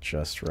frame it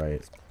just right.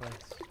 This place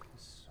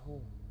is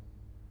so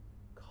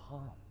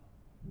calm.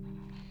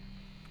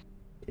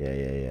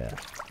 Yeah.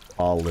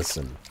 All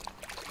listen.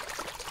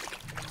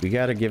 We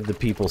gotta give the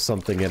people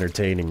something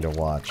entertaining to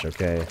watch,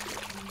 okay?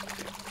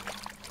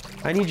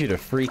 I need you to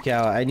freak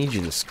out. I need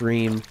you to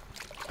scream.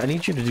 I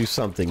need you to do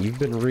something. You've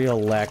been real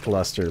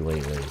lackluster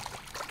lately.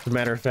 As a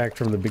matter of fact,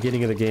 from the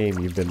beginning of the game,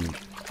 you've been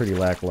pretty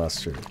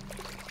lackluster.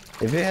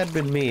 If it had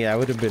been me, I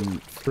would have been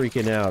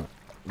freaking out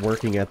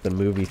working at the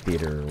movie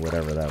theater or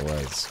whatever that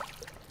was.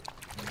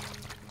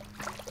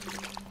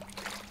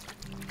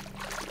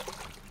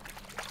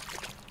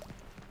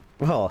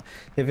 Well,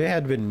 if it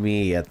had been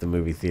me at the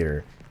movie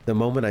theater, The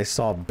moment I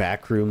saw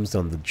Backrooms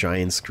on the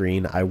giant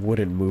screen, I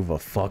wouldn't move a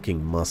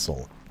fucking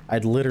muscle.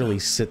 I'd literally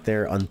sit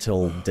there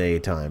until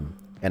daytime,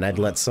 and I'd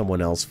let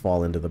someone else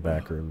fall into the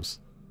Backrooms.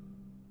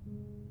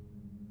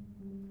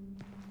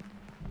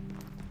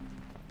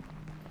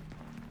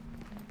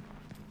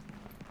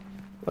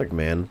 Look,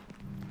 man.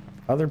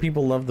 Other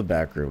people love the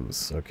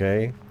Backrooms,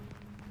 okay?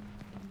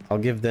 I'll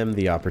give them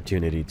the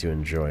opportunity to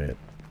enjoy it.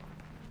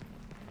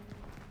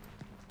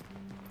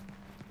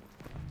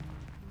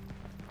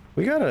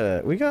 We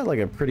got like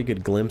a pretty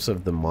good glimpse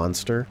of the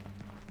monster.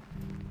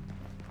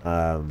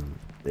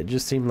 It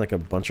just seemed like a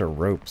bunch of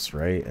ropes,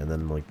 right? And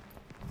then like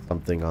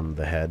something on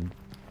the head.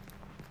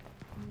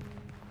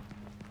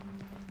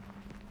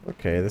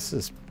 Okay,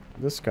 this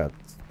got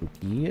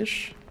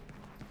spooky-ish.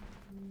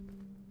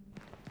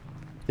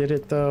 Did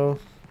it though?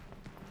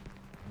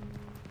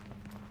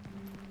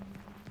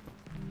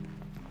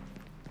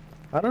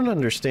 I don't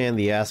understand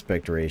the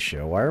aspect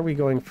ratio. Why are we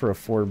going for a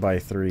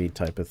 4:3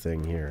 type of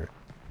thing here?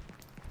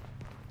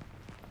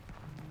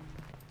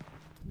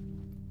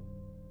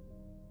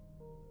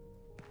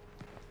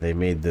 They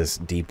made this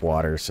deep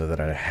water so that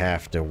I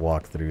have to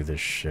walk through this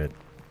shit.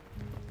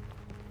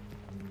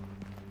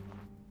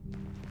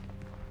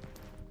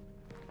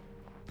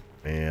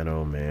 Man,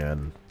 oh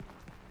man.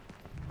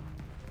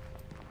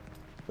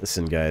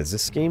 Listen, guys,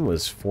 this game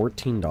was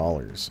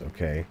 $14,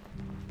 okay?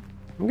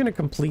 I'm gonna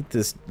complete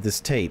this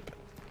tape,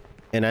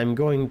 and I'm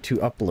going to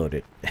upload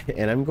it,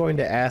 and I'm going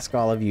to ask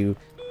all of you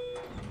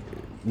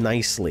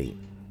nicely,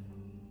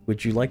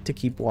 would you like to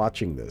keep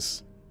watching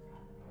this?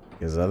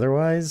 Because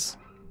otherwise,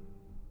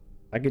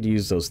 I could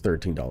use those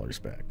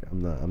 $13 back.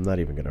 I'm not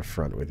even gonna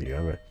front with you.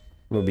 I'm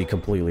gonna be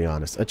completely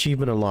honest.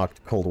 Achievement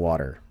unlocked, cold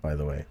water, by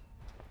the way.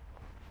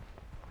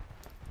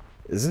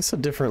 Is this a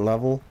different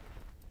level?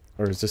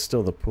 Or is this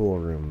still the pool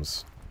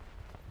rooms?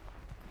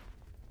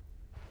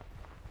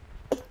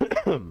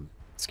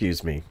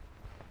 Excuse me.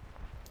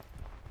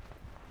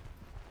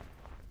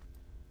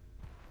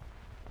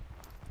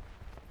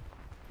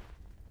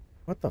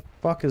 What the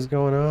fuck is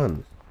going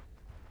on?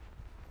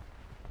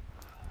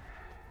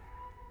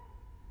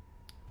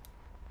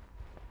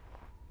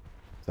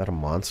 Is that a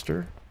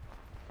monster?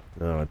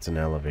 No, it's an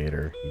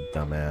elevator, you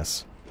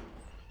dumbass.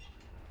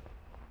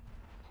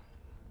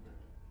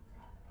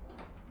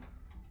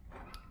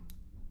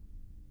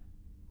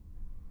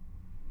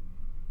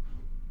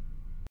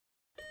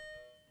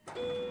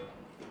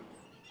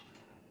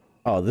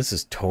 Oh, this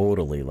is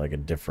totally like a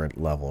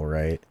different level,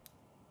 right?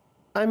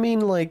 I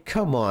mean, like,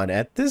 come on.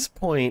 At this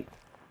point,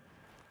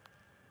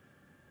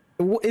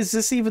 is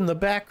this even the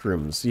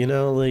Backrooms? You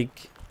know,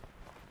 like,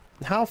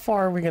 how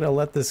far are we going to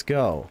let this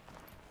go?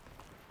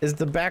 Is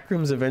the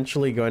Backrooms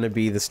eventually going to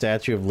be the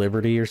Statue of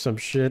Liberty or some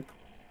shit?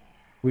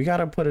 We got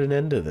to put an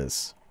end to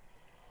this.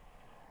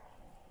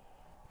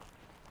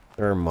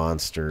 There are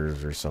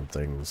monsters or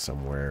something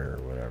somewhere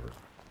or whatever.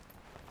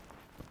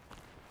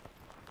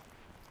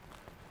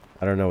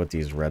 I don't know what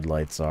these red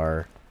lights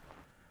are.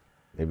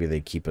 Maybe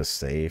they keep us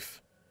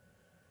safe.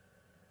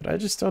 But I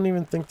just don't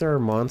even think there are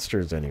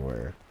monsters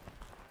anywhere.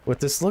 What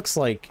this looks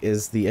like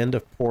is the end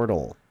of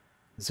Portal.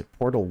 Is it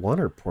Portal 1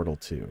 or Portal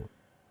 2?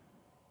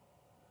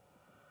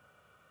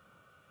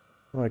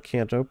 Oh, I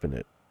can't open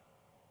it.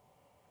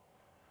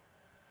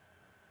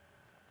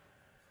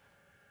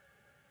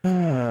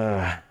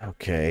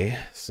 Okay.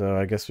 So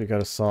I guess we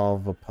gotta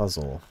solve a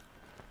puzzle.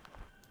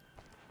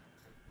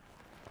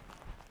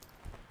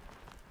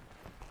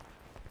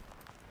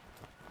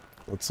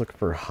 Let's look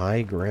for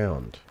high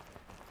ground.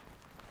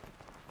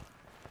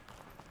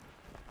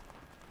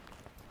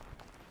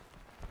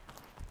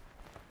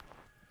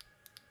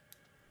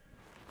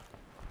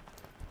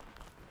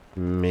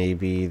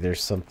 Maybe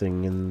there's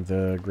something in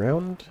the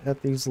ground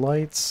at these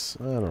lights?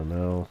 I don't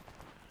know.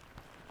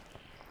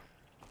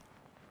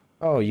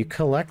 Oh, you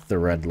collect the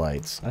red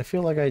lights. I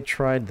feel like I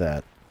tried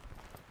that.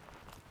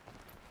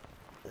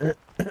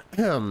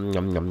 Yum,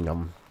 yum,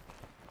 yum.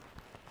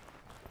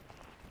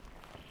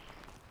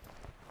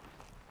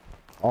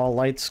 All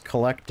lights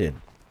collected.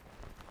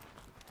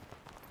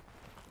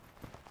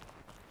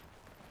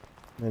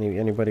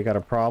 Anybody got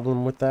a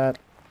problem with that?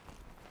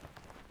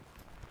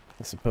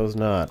 I suppose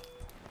not.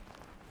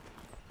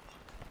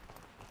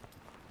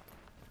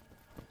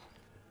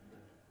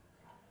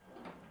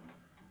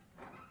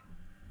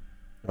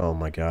 Oh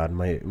my god,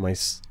 my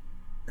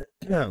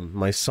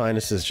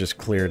sinuses just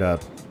cleared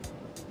up.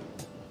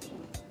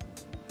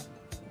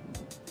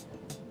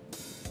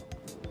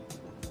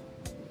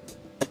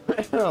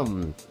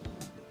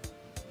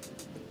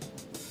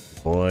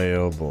 Boy,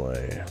 oh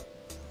boy.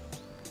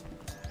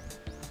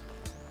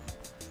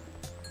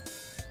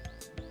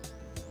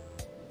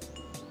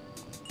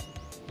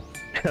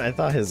 I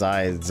thought his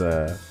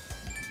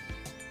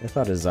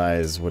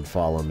eyes would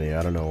follow me.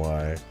 I don't know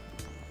why.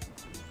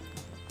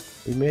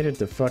 We made it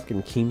to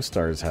fucking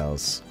Keemstar's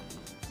house.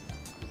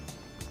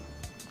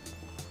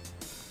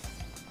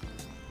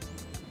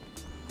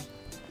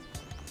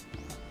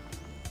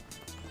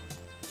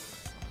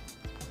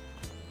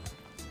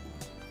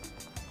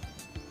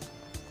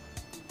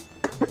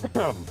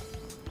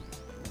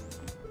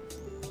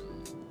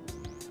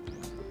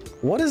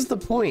 What is the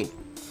point?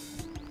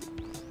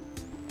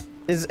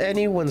 Is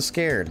anyone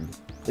scared?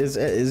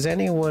 Is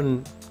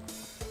anyone...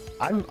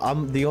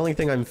 I'm the only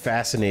thing I'm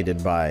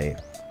fascinated by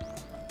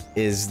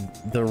is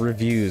the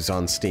reviews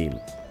on Steam.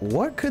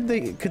 What could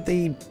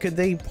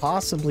they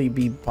possibly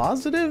be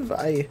positive?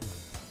 I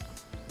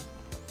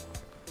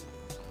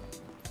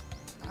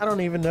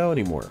don't even know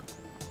anymore.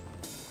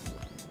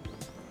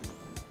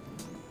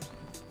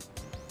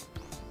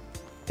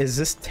 Is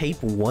this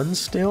tape 1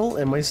 still?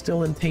 Am I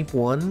still in tape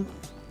 1?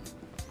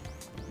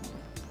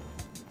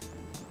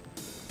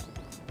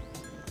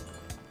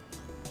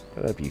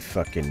 That'd be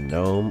fucking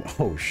gnome.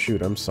 Oh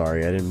shoot, I'm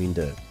sorry. I didn't mean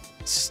to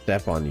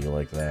step on you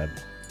like that.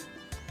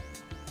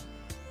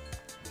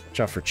 Watch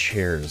out for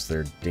chairs.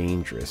 They're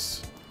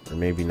dangerous. Or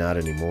maybe not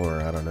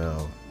anymore. I don't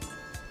know.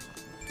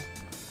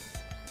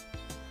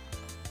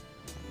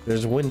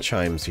 There's wind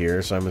chimes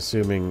here, so I'm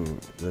assuming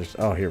there's...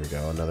 Oh, here we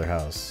go. Another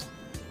house.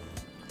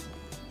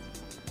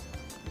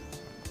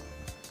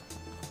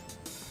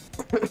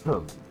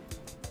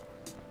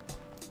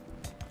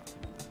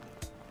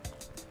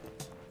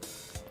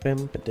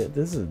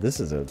 This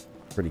is a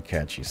pretty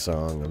catchy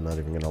song. I'm not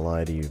even gonna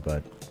lie to you,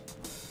 but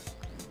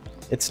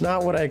it's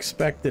not what I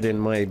expected in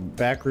my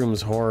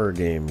Backrooms horror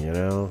game, you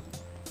know?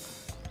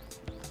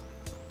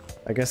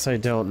 I guess I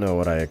don't know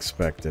what I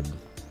expected.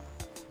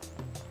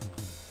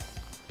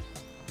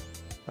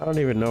 I don't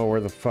even know where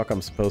the fuck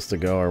I'm supposed to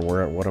go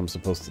or what I'm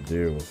supposed to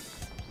do.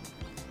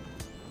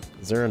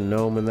 Is there a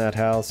gnome in that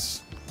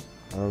house?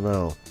 I don't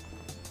know.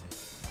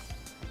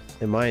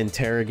 Am I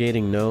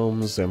interrogating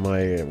gnomes? Am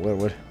I...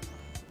 What?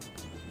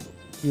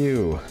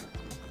 You.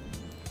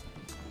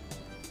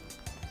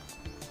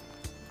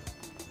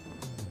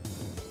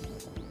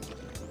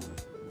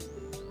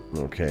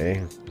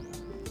 Okay.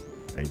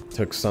 I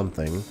took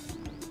something.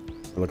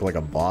 It looked like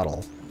a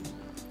bottle.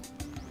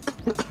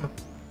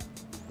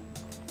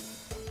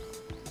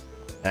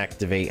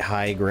 Activate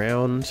high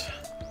ground.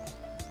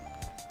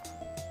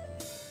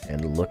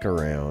 And look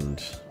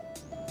around.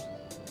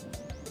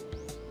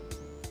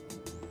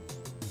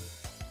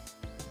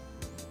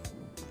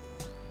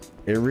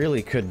 It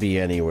really could be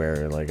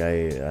anywhere. Like,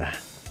 I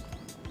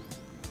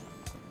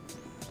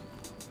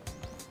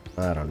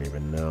don't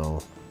even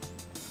know.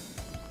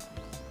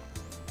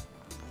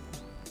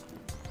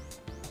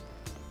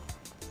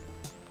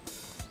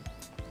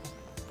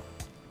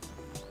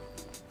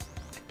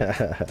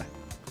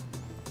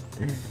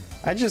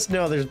 I just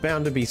know there's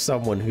bound to be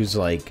someone who's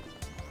like,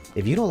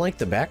 if you don't like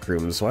the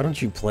Backrooms, why don't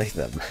you play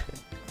them?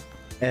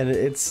 And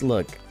it's,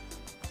 look,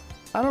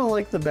 I don't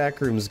like the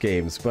Backrooms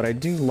games, but I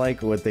do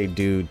like what they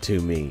do to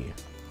me.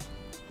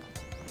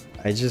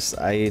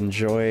 I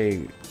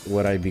enjoy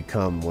what I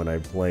become when I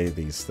play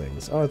these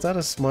things. Oh, is that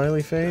a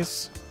smiley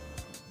face?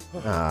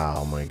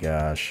 Oh my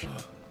gosh.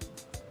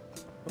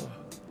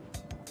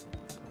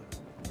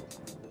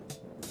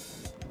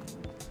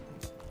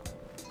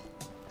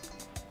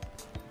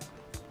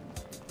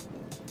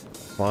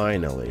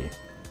 Finally.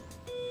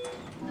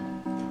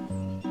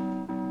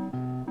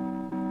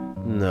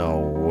 No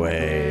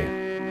way.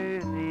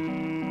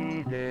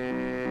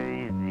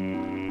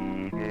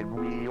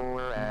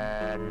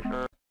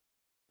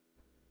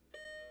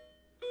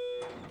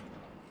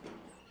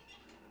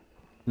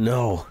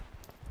 No.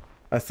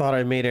 I thought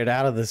I made it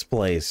out of this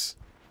place.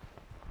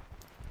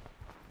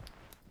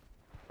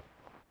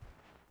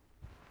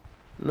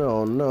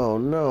 No, no,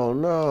 no,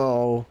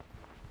 no.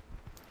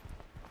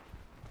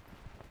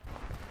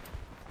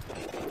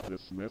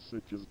 This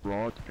message is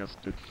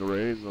broadcasted to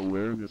raise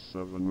awareness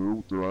of a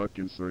new drug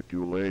in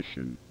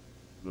circulation.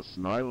 The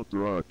Snile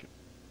drug.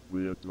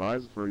 We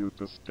advise for you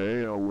to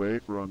stay away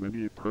from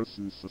any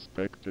person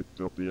suspected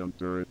to be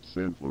under its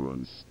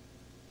influence.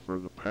 For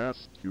the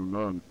past few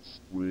months,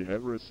 we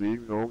have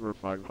received over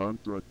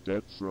 500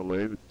 deaths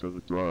related to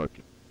the drug.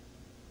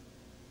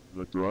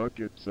 The drug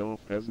itself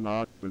has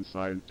not been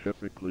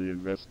scientifically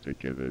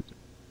investigated.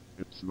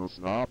 Its most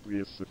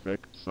obvious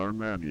effects are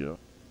mania,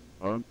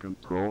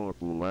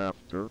 uncontrollable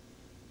laughter,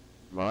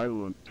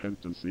 violent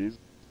tendencies,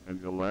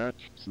 and the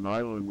alleged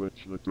Snile in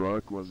which the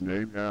drug was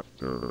named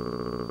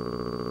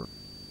after.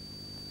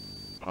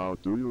 How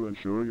do you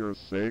ensure your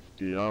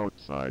safety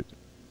outside?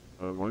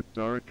 Avoid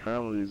dark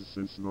alleys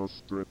since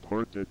most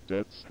reported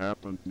deaths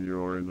happened near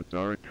or in a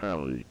dark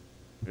alley.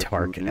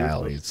 Dark if you hear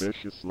alleys.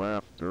 Suspicious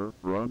laughter,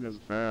 run as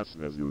fast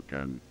as you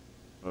can.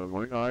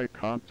 Avoid eye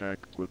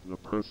contact with the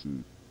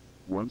person.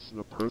 Once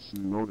the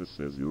person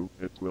notices you,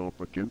 it will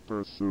begin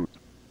pursuit.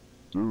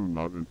 Do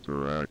not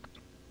interact.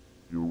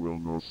 You will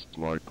most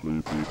likely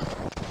be...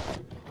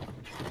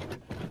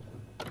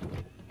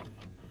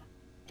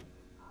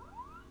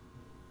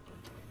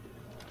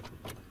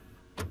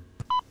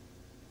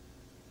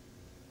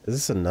 Is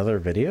this another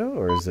video,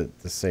 or is it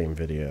the same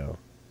video?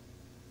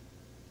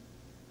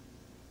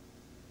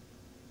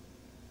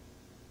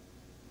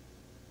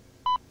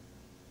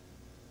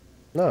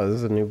 No, this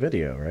is a new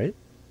video, right?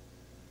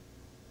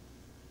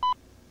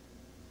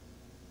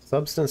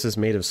 Substance is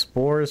made of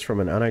spores from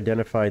an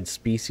unidentified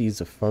species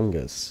of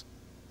fungus.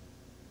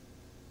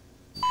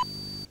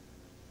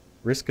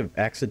 Risk of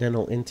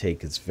accidental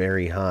intake is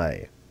very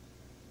high.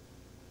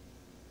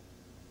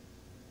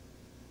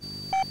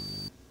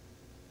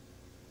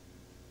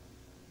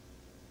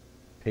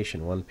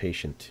 Patient 1,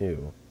 patient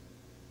 2.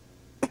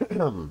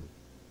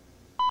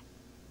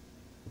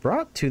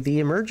 Brought to the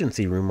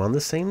emergency room on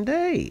the same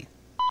day.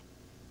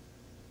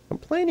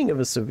 Complaining of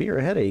a severe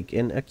headache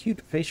and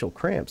acute facial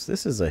cramps.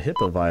 This is a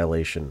HIPAA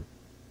violation.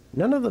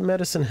 None of the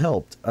medicine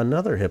helped.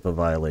 Another HIPAA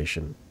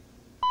violation.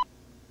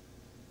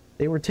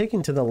 They were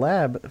taken to the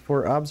lab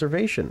for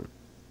observation.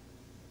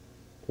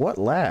 What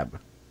lab?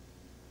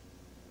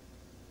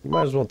 You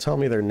might as well tell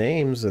me their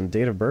names and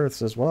date of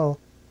births as well.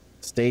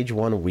 Stage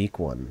 1, week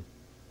 1.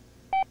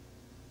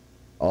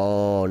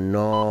 Oh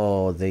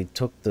no, they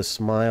took the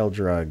smile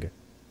drug.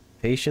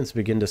 Patients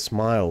begin to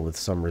smile with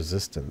some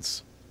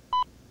resistance.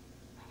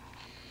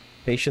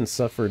 Patients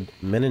suffered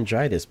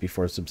meningitis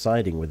before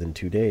subsiding within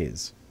 2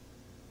 days.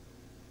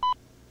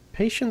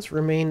 Patients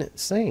remain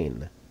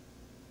sane.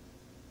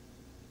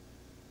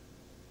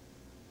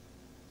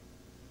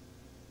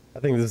 I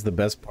think this is the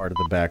best part of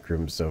the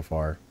Backrooms so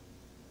far.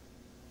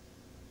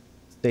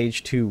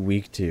 Stage 2,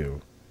 week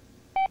 2.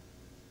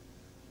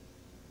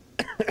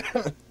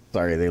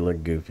 Sorry, they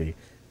look goofy.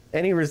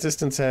 Any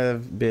resistance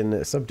have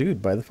been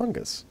subdued by the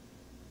fungus.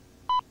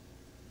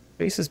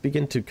 Faces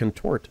begin to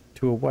contort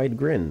to a wide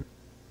grin.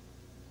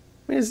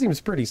 I mean, it seems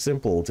pretty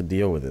simple to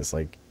deal with this.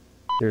 Like,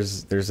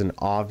 there's an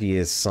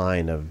obvious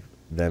sign of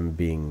them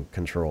being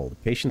controlled.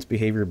 Patient's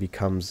behavior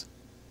becomes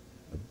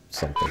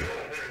something.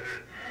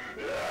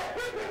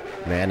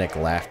 Manic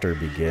laughter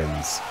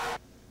begins.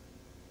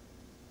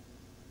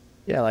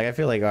 Yeah, like, I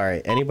feel like,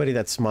 alright, anybody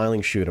that's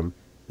smiling, shoot them.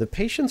 The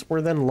patients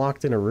were then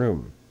locked in a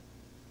room.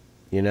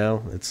 You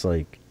know? It's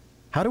like,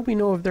 how do we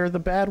know if they're the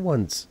bad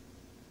ones?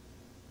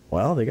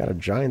 Well, they got a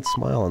giant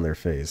smile on their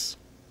face.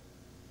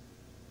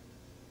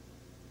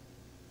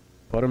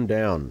 Put them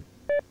down.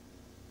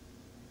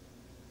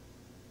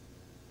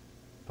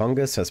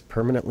 Fungus has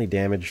permanently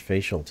damaged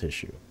facial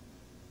tissue.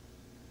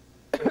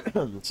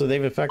 So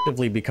they've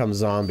effectively become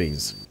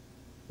zombies,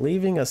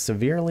 leaving a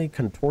severely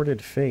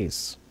contorted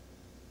face.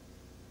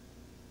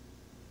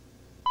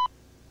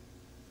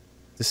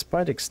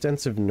 Despite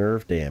extensive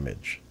nerve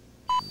damage,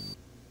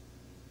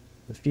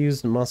 the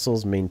fused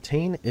muscles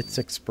maintain its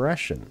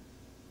expression.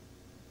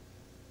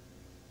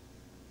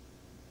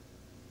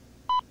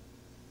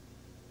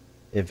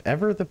 If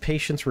ever the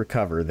patients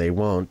recover, they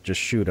won't.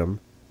 Just shoot them.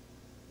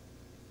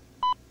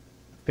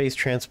 Face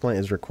transplant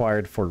is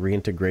required for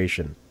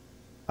reintegration.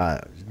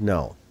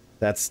 No.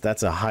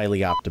 That's a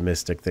highly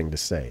optimistic thing to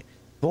say.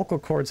 Vocal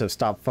cords have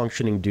stopped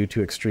functioning due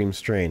to extreme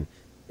strain.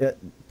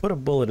 Put a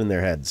bullet in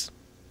their heads.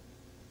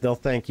 They'll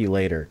thank you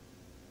later.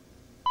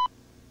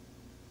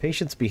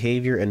 Patient's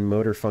behavior and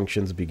motor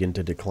functions begin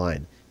to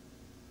decline.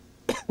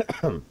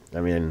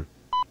 I mean,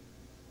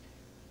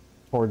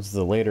 towards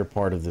the later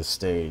part of this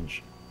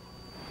stage.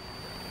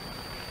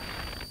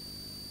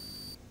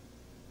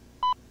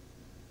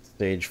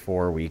 Stage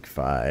 4, week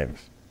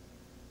 5.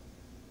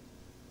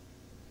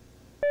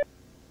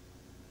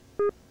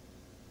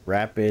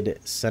 Rapid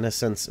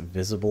senescence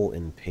visible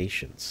in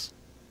patients.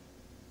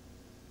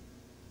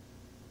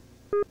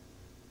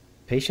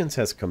 Patients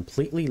has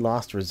completely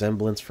lost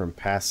resemblance from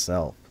past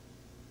self.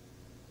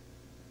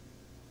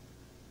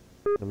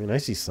 I mean, I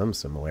see some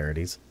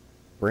similarities.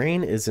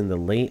 Brain is in the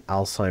late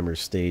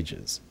Alzheimer's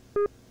stages.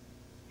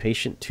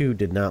 Patient 2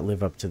 did not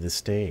live up to this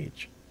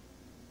stage.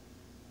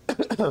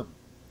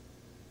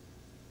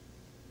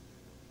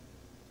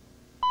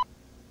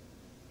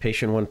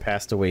 Patient 1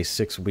 passed away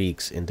 6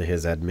 weeks into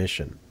his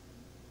admission.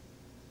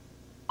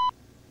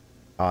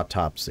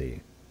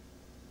 Autopsy.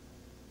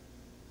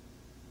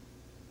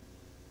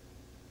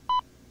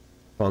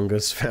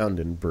 Fungus found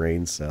in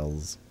brain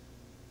cells.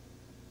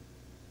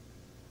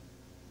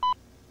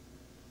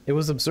 It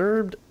was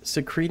observed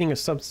secreting a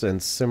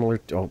substance similar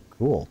to... Oh,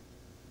 cool.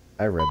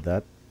 I read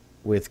that.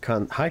 With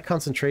high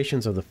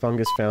concentrations of the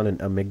fungus found in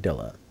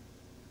amygdala,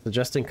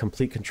 suggesting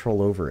complete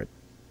control over it.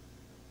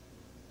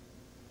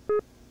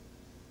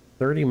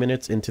 30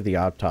 minutes into the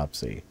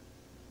autopsy.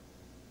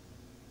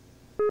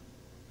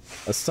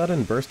 A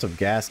sudden burst of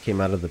gas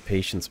came out of the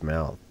patient's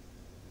mouth.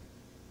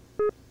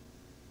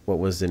 What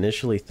was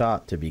initially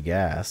thought to be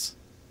gas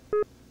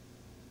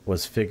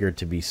was figured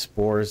to be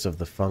spores of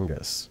the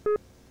fungus.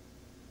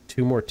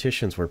 2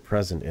 morticians were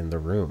present in the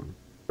room.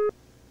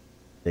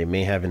 They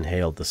may have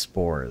inhaled the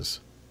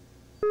spores.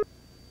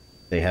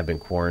 They have been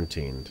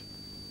quarantined.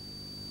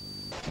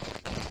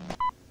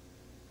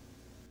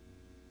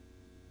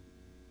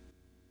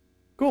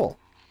 Cool.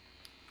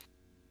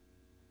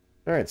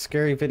 Alright,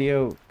 scary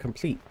video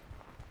complete.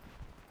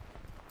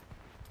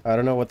 I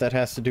don't know what that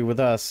has to do with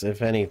us,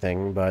 if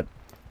anything, but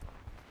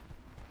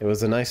it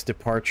was a nice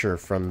departure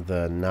from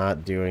the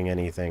not doing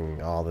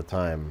anything all the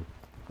time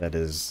that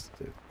is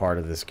part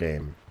of this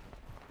game.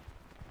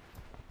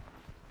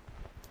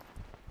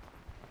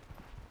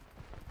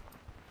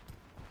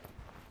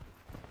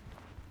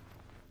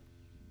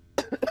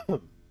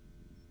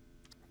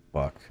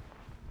 Fuck.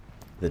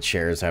 The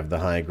chairs have the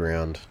high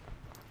ground.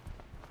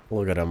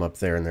 Look at them up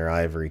there in their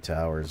ivory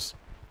towers.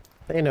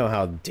 They know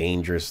how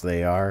dangerous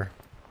they are.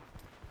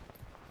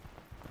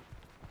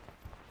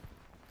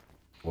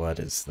 What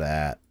is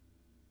that?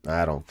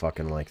 I don't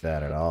fucking like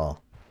that at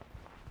all.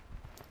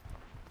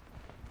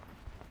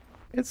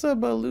 It's a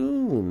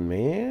balloon,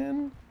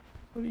 man.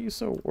 What are you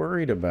so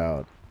worried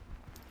about?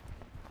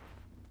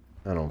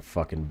 I don't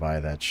fucking buy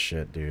that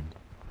shit, dude.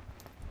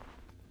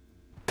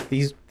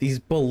 These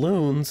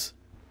balloons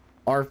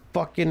are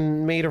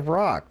fucking made of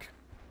rock.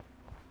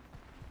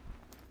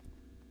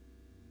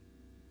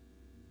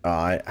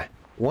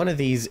 One of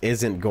these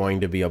isn't going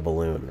to be a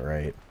balloon,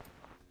 right?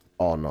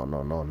 Oh, no,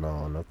 no, no,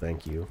 no, no,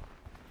 thank you.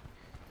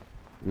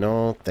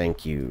 No,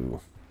 thank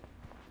you.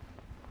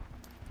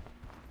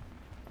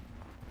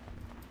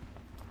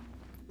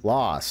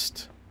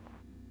 Lost.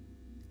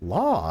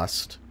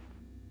 Lost?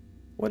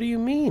 What do you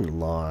mean,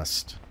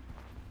 lost?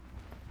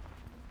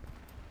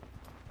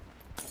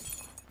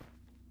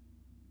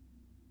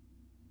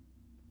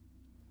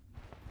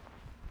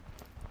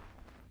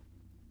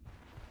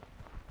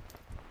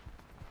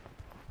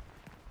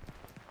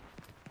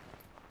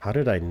 How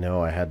did I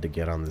know I had to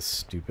get on this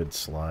stupid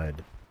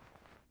slide?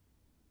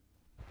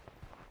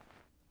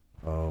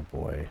 Oh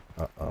boy.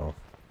 Uh-oh.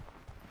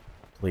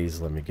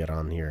 Please let me get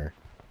on here.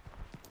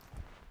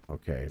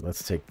 Okay,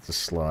 let's take this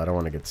slow. I don't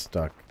want to get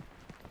stuck.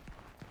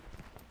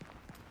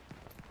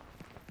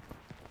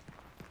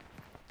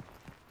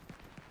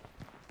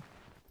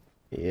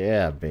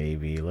 Yeah,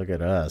 baby. Look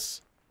at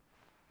us.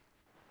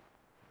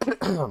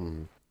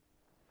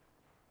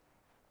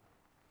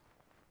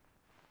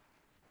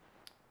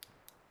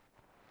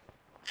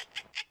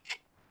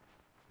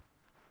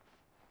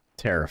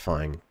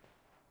 Terrifying.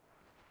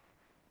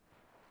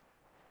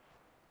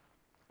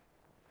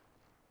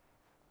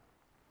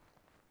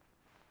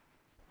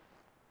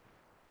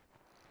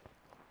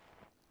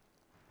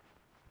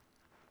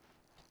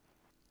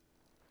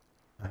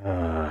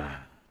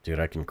 Dude,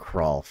 I can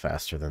crawl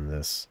faster than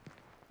this.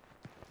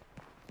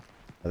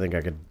 I think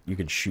you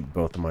could shoot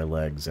both of my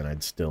legs and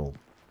I'd still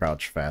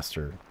crouch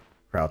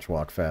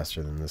walk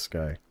faster than this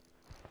guy.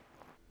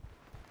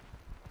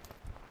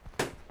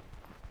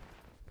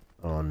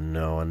 Oh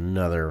no,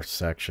 another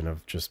section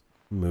of just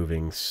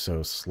moving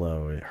so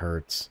slow, it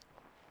hurts.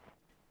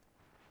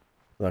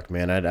 Look,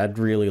 man, I'd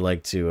really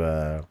like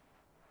to,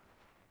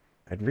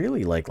 I'd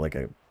really like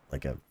a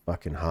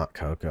fucking hot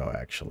cocoa,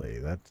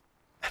 actually. I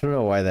don't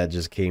know why that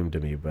just came to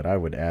me, but I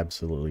would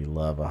absolutely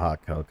love a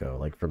hot cocoa,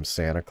 like from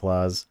Santa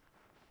Claus.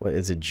 What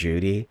is it,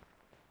 Judy?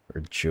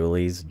 Or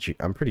Julie's?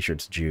 I'm pretty sure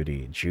it's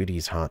Judy.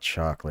 Judy's hot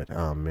chocolate.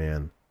 Oh,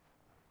 man.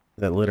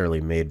 That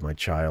literally made my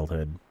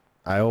childhood.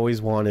 I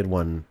always wanted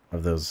one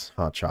of those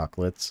hot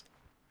chocolates,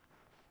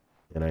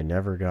 and I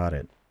never got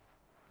it.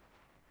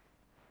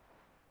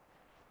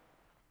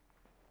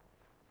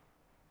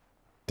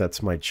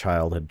 That's my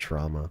childhood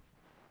trauma.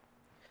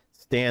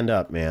 Stand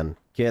up, man.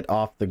 Get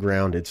off the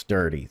ground. It's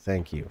dirty.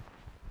 Thank you.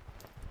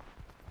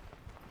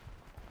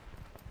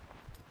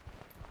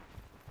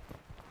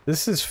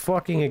 This is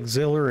fucking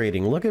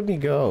exhilarating. Look at me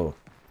go.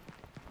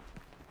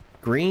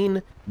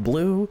 Green,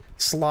 blue,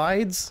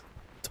 slides,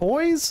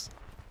 toys?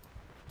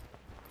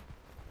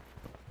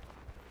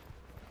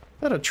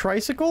 Is that a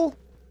tricycle?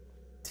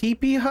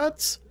 Teepee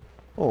huts?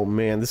 Oh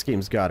man, this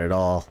game's got it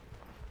all.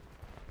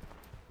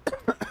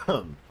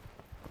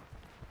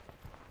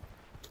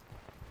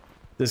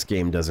 This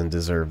game doesn't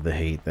deserve the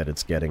hate that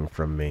it's getting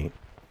from me.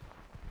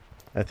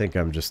 I think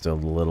I'm just a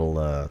little,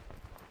 I'm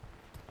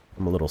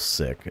a little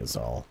sick is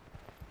all.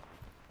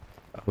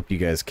 I hope you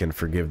guys can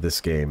forgive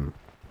this game.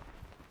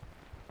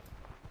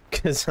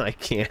 'Cause I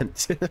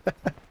can't.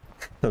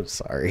 I'm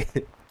sorry.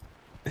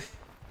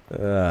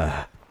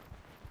 I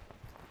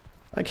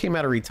came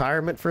out of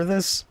retirement for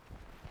this.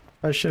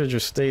 I should have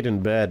just stayed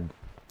in bed.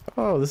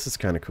 Oh, this is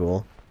kind of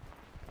cool.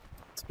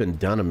 It's been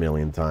done a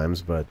million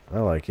times, but I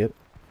like it.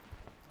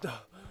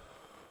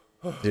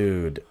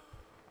 Dude.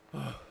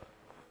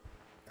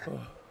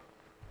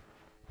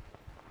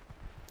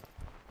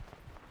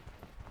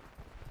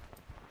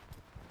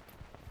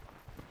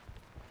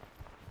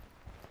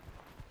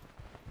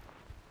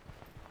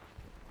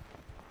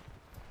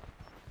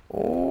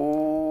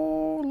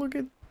 Oh, look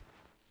at...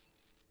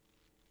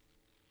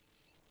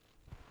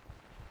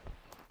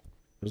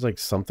 There's like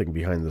something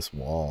behind this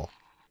wall.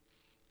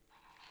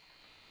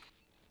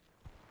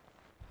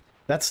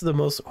 That's the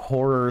most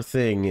horror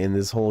thing in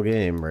this whole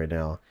game right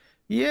now.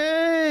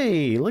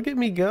 Yay! Look at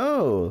me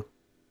go!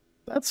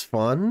 That's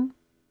fun.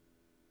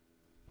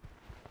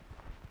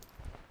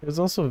 It was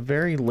also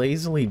very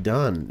lazily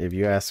done, if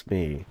you ask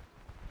me.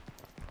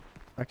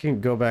 I can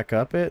go back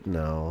up it?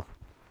 No.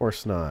 Of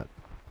course not.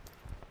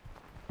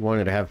 You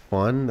wanted to have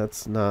fun?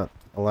 That's not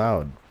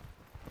allowed.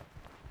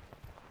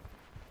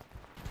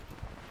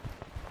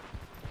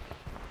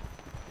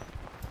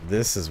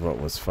 This is what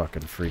was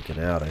fucking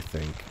freaking out, I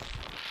think.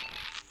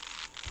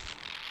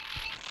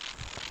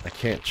 I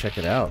can't check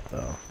it out,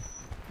 though.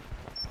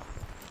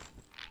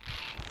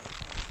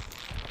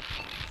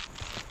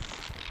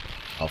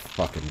 I'll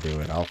fucking do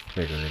it. I'll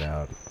figure it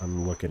out.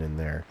 I'm looking in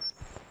there.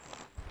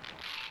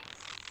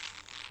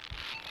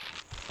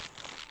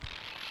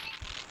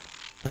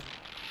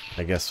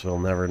 I guess we'll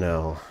never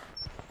know.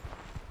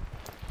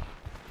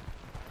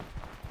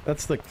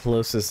 That's the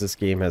closest this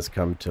game has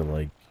come to,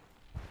 like,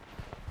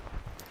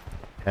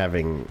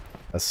 having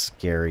a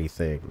scary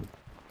thing.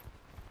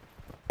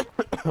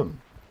 Or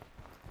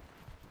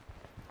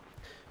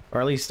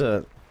at least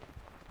an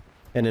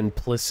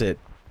implicit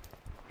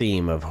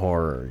theme of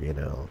horror, you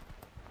know.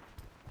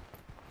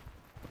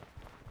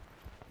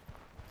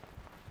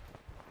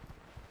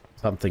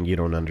 Something you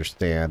don't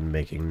understand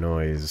making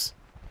noise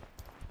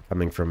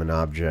coming from an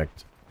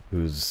object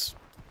whose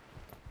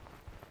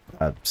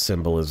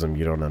symbolism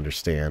you don't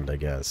understand, I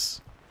guess.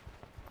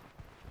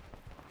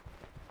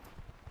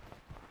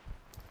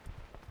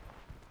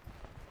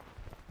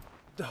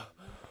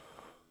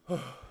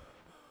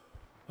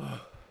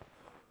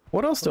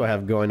 What else do I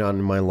have going on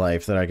in my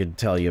life that I could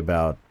tell you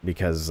about?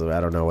 Because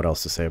I don't know what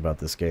else to say about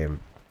this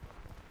game.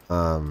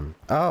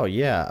 Oh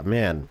yeah,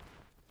 man.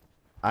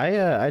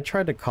 I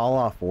tried to call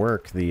off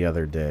work the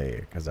other day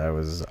because I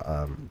was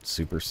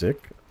super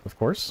sick, of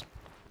course.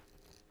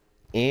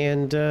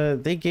 And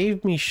they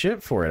gave me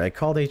shit for it. I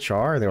called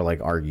HR, they were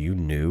like, "Are you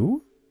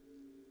new?"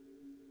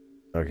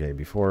 Okay,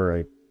 before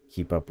I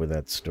keep up with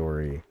that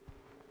story.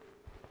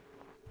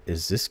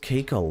 Is this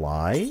cake a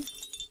lie?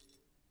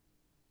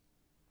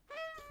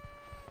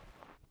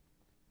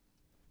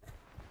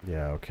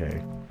 Yeah,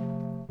 okay.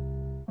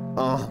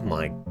 Oh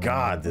my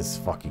god, this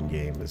fucking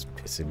game is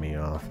pissing me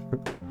off.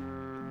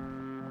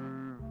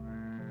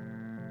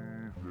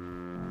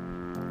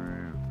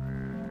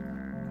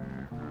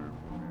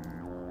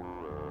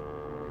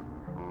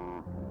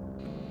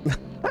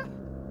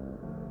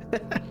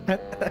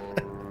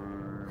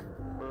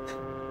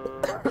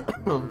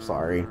 I'm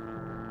sorry.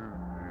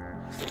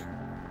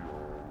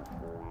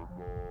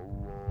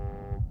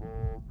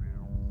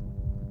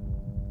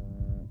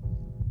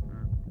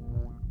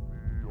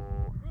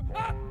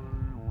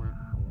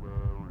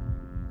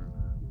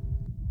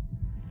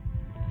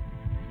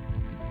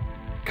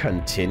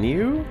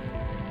 Continue?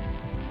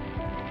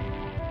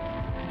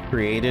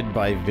 Created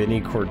by Vinny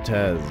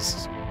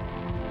Cortez.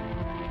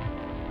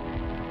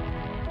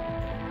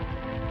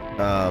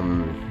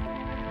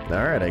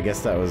 Alright, I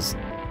guess that was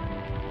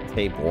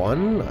tape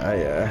 1?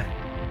 I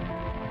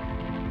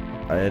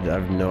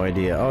have no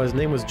idea. Oh, his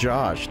name was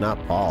Josh,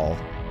 not Paul.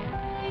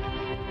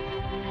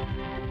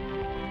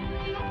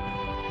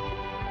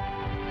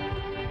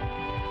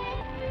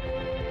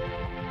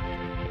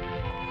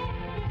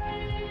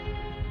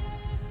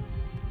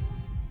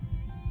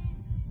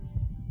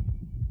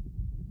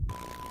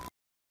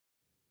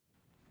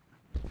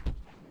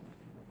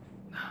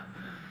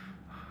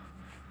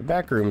 The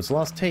Backrooms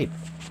lost tape.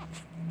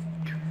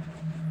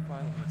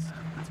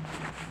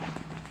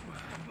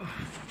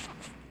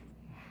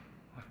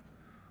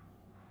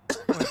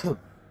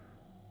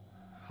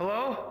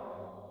 Hello?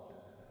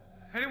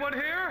 Anyone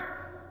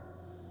here?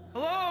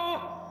 Hello?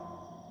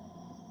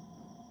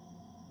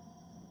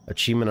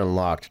 Achievement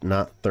unlocked.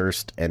 Not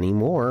thirst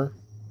anymore.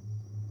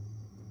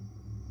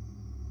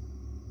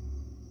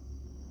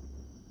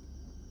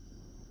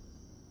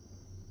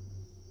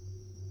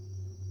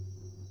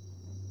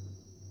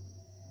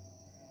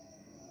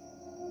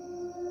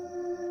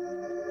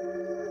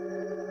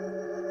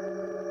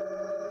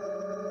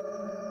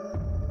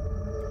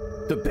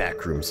 The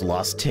Backrooms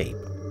lost tape.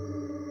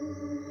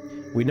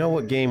 We know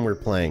what game we're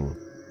playing.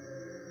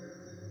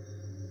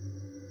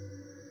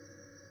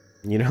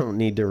 You don't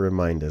need to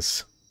remind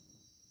us.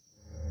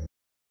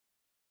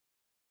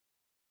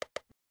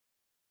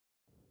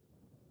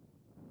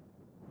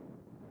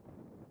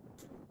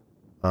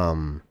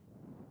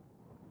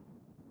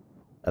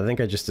 I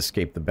think I just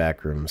escaped the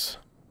Backrooms.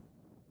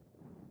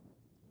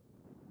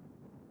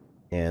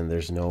 And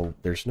there's no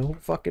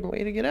fucking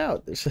way to get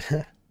out.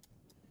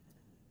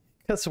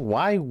 Because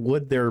why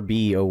would there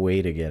be a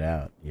way to get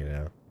out, you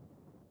know?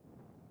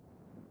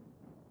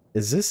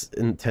 Is this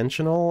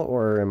intentional,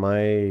 or am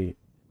I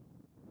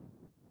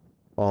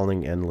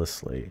falling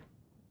endlessly?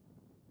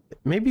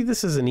 Maybe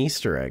this is an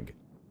Easter egg.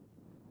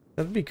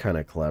 That'd be kind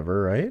of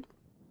clever, right?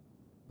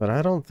 But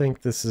I don't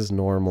think this is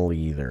normal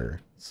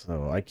either.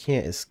 So I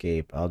can't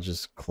escape. I'll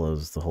just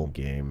close the whole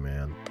game,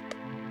 man.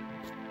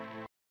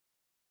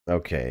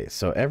 Okay,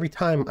 so every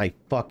time I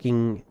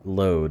fucking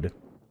load,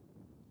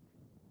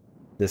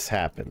 this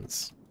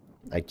happens.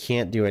 I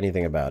can't do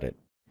anything about it.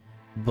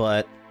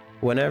 But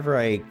whenever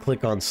I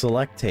click on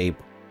select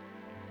tape,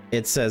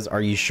 it says,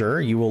 "Are you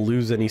sure? You will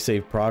lose any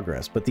save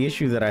progress." But the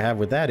issue that I have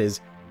with that is,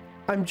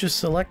 I'm just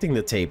selecting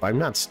the tape. I'm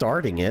not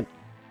starting it.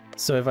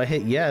 So if I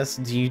hit yes,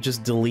 do you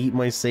just delete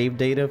my save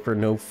data for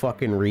no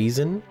fucking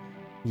reason?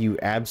 You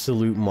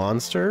absolute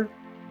monster?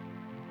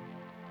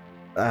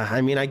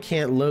 I mean, I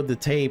can't load the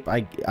tape.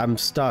 I'm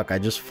stuck. I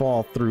just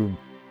fall through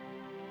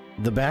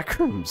the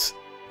Backrooms.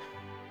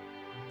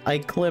 I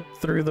clip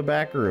through the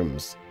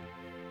Backrooms.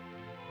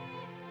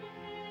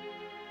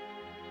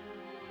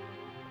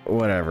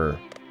 Whatever.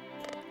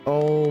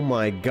 Oh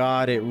my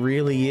god, it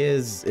really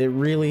is. It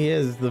really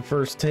is the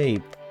first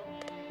tape.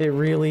 It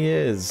really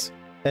is.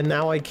 And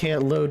now I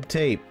can't load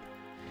tape.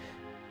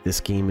 This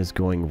game is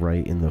going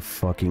right in the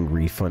fucking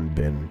refund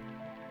bin.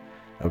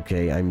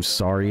 Okay, I'm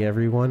sorry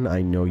everyone.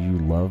 I know you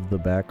love the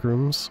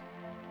Backrooms.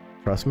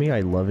 Trust me, I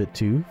love it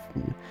too.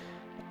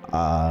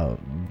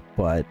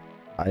 But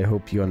I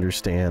hope you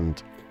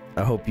understand.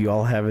 I hope you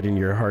all have it in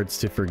your hearts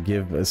to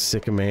forgive a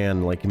sick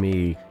man like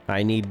me.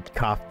 I need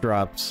cough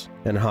drops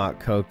and hot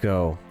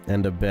cocoa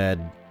and a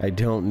bed. I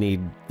don't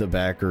need the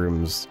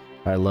Backrooms.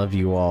 I love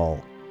you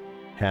all.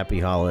 Happy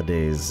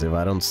holidays. If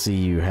I don't see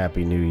you,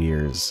 Happy New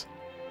Year's.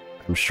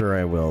 I'm sure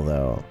I will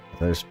though.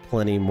 There's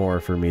plenty more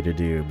for me to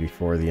do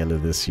before the end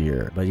of this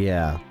year. But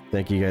yeah,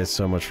 thank you guys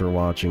so much for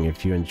watching.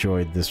 If you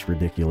enjoyed this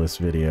ridiculous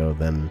video,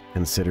 then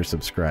consider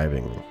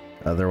subscribing.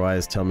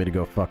 Otherwise, tell me to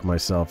go fuck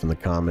myself in the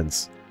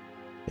comments.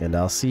 And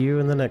I'll see you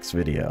in the next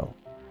video.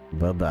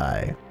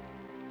 Bye-bye.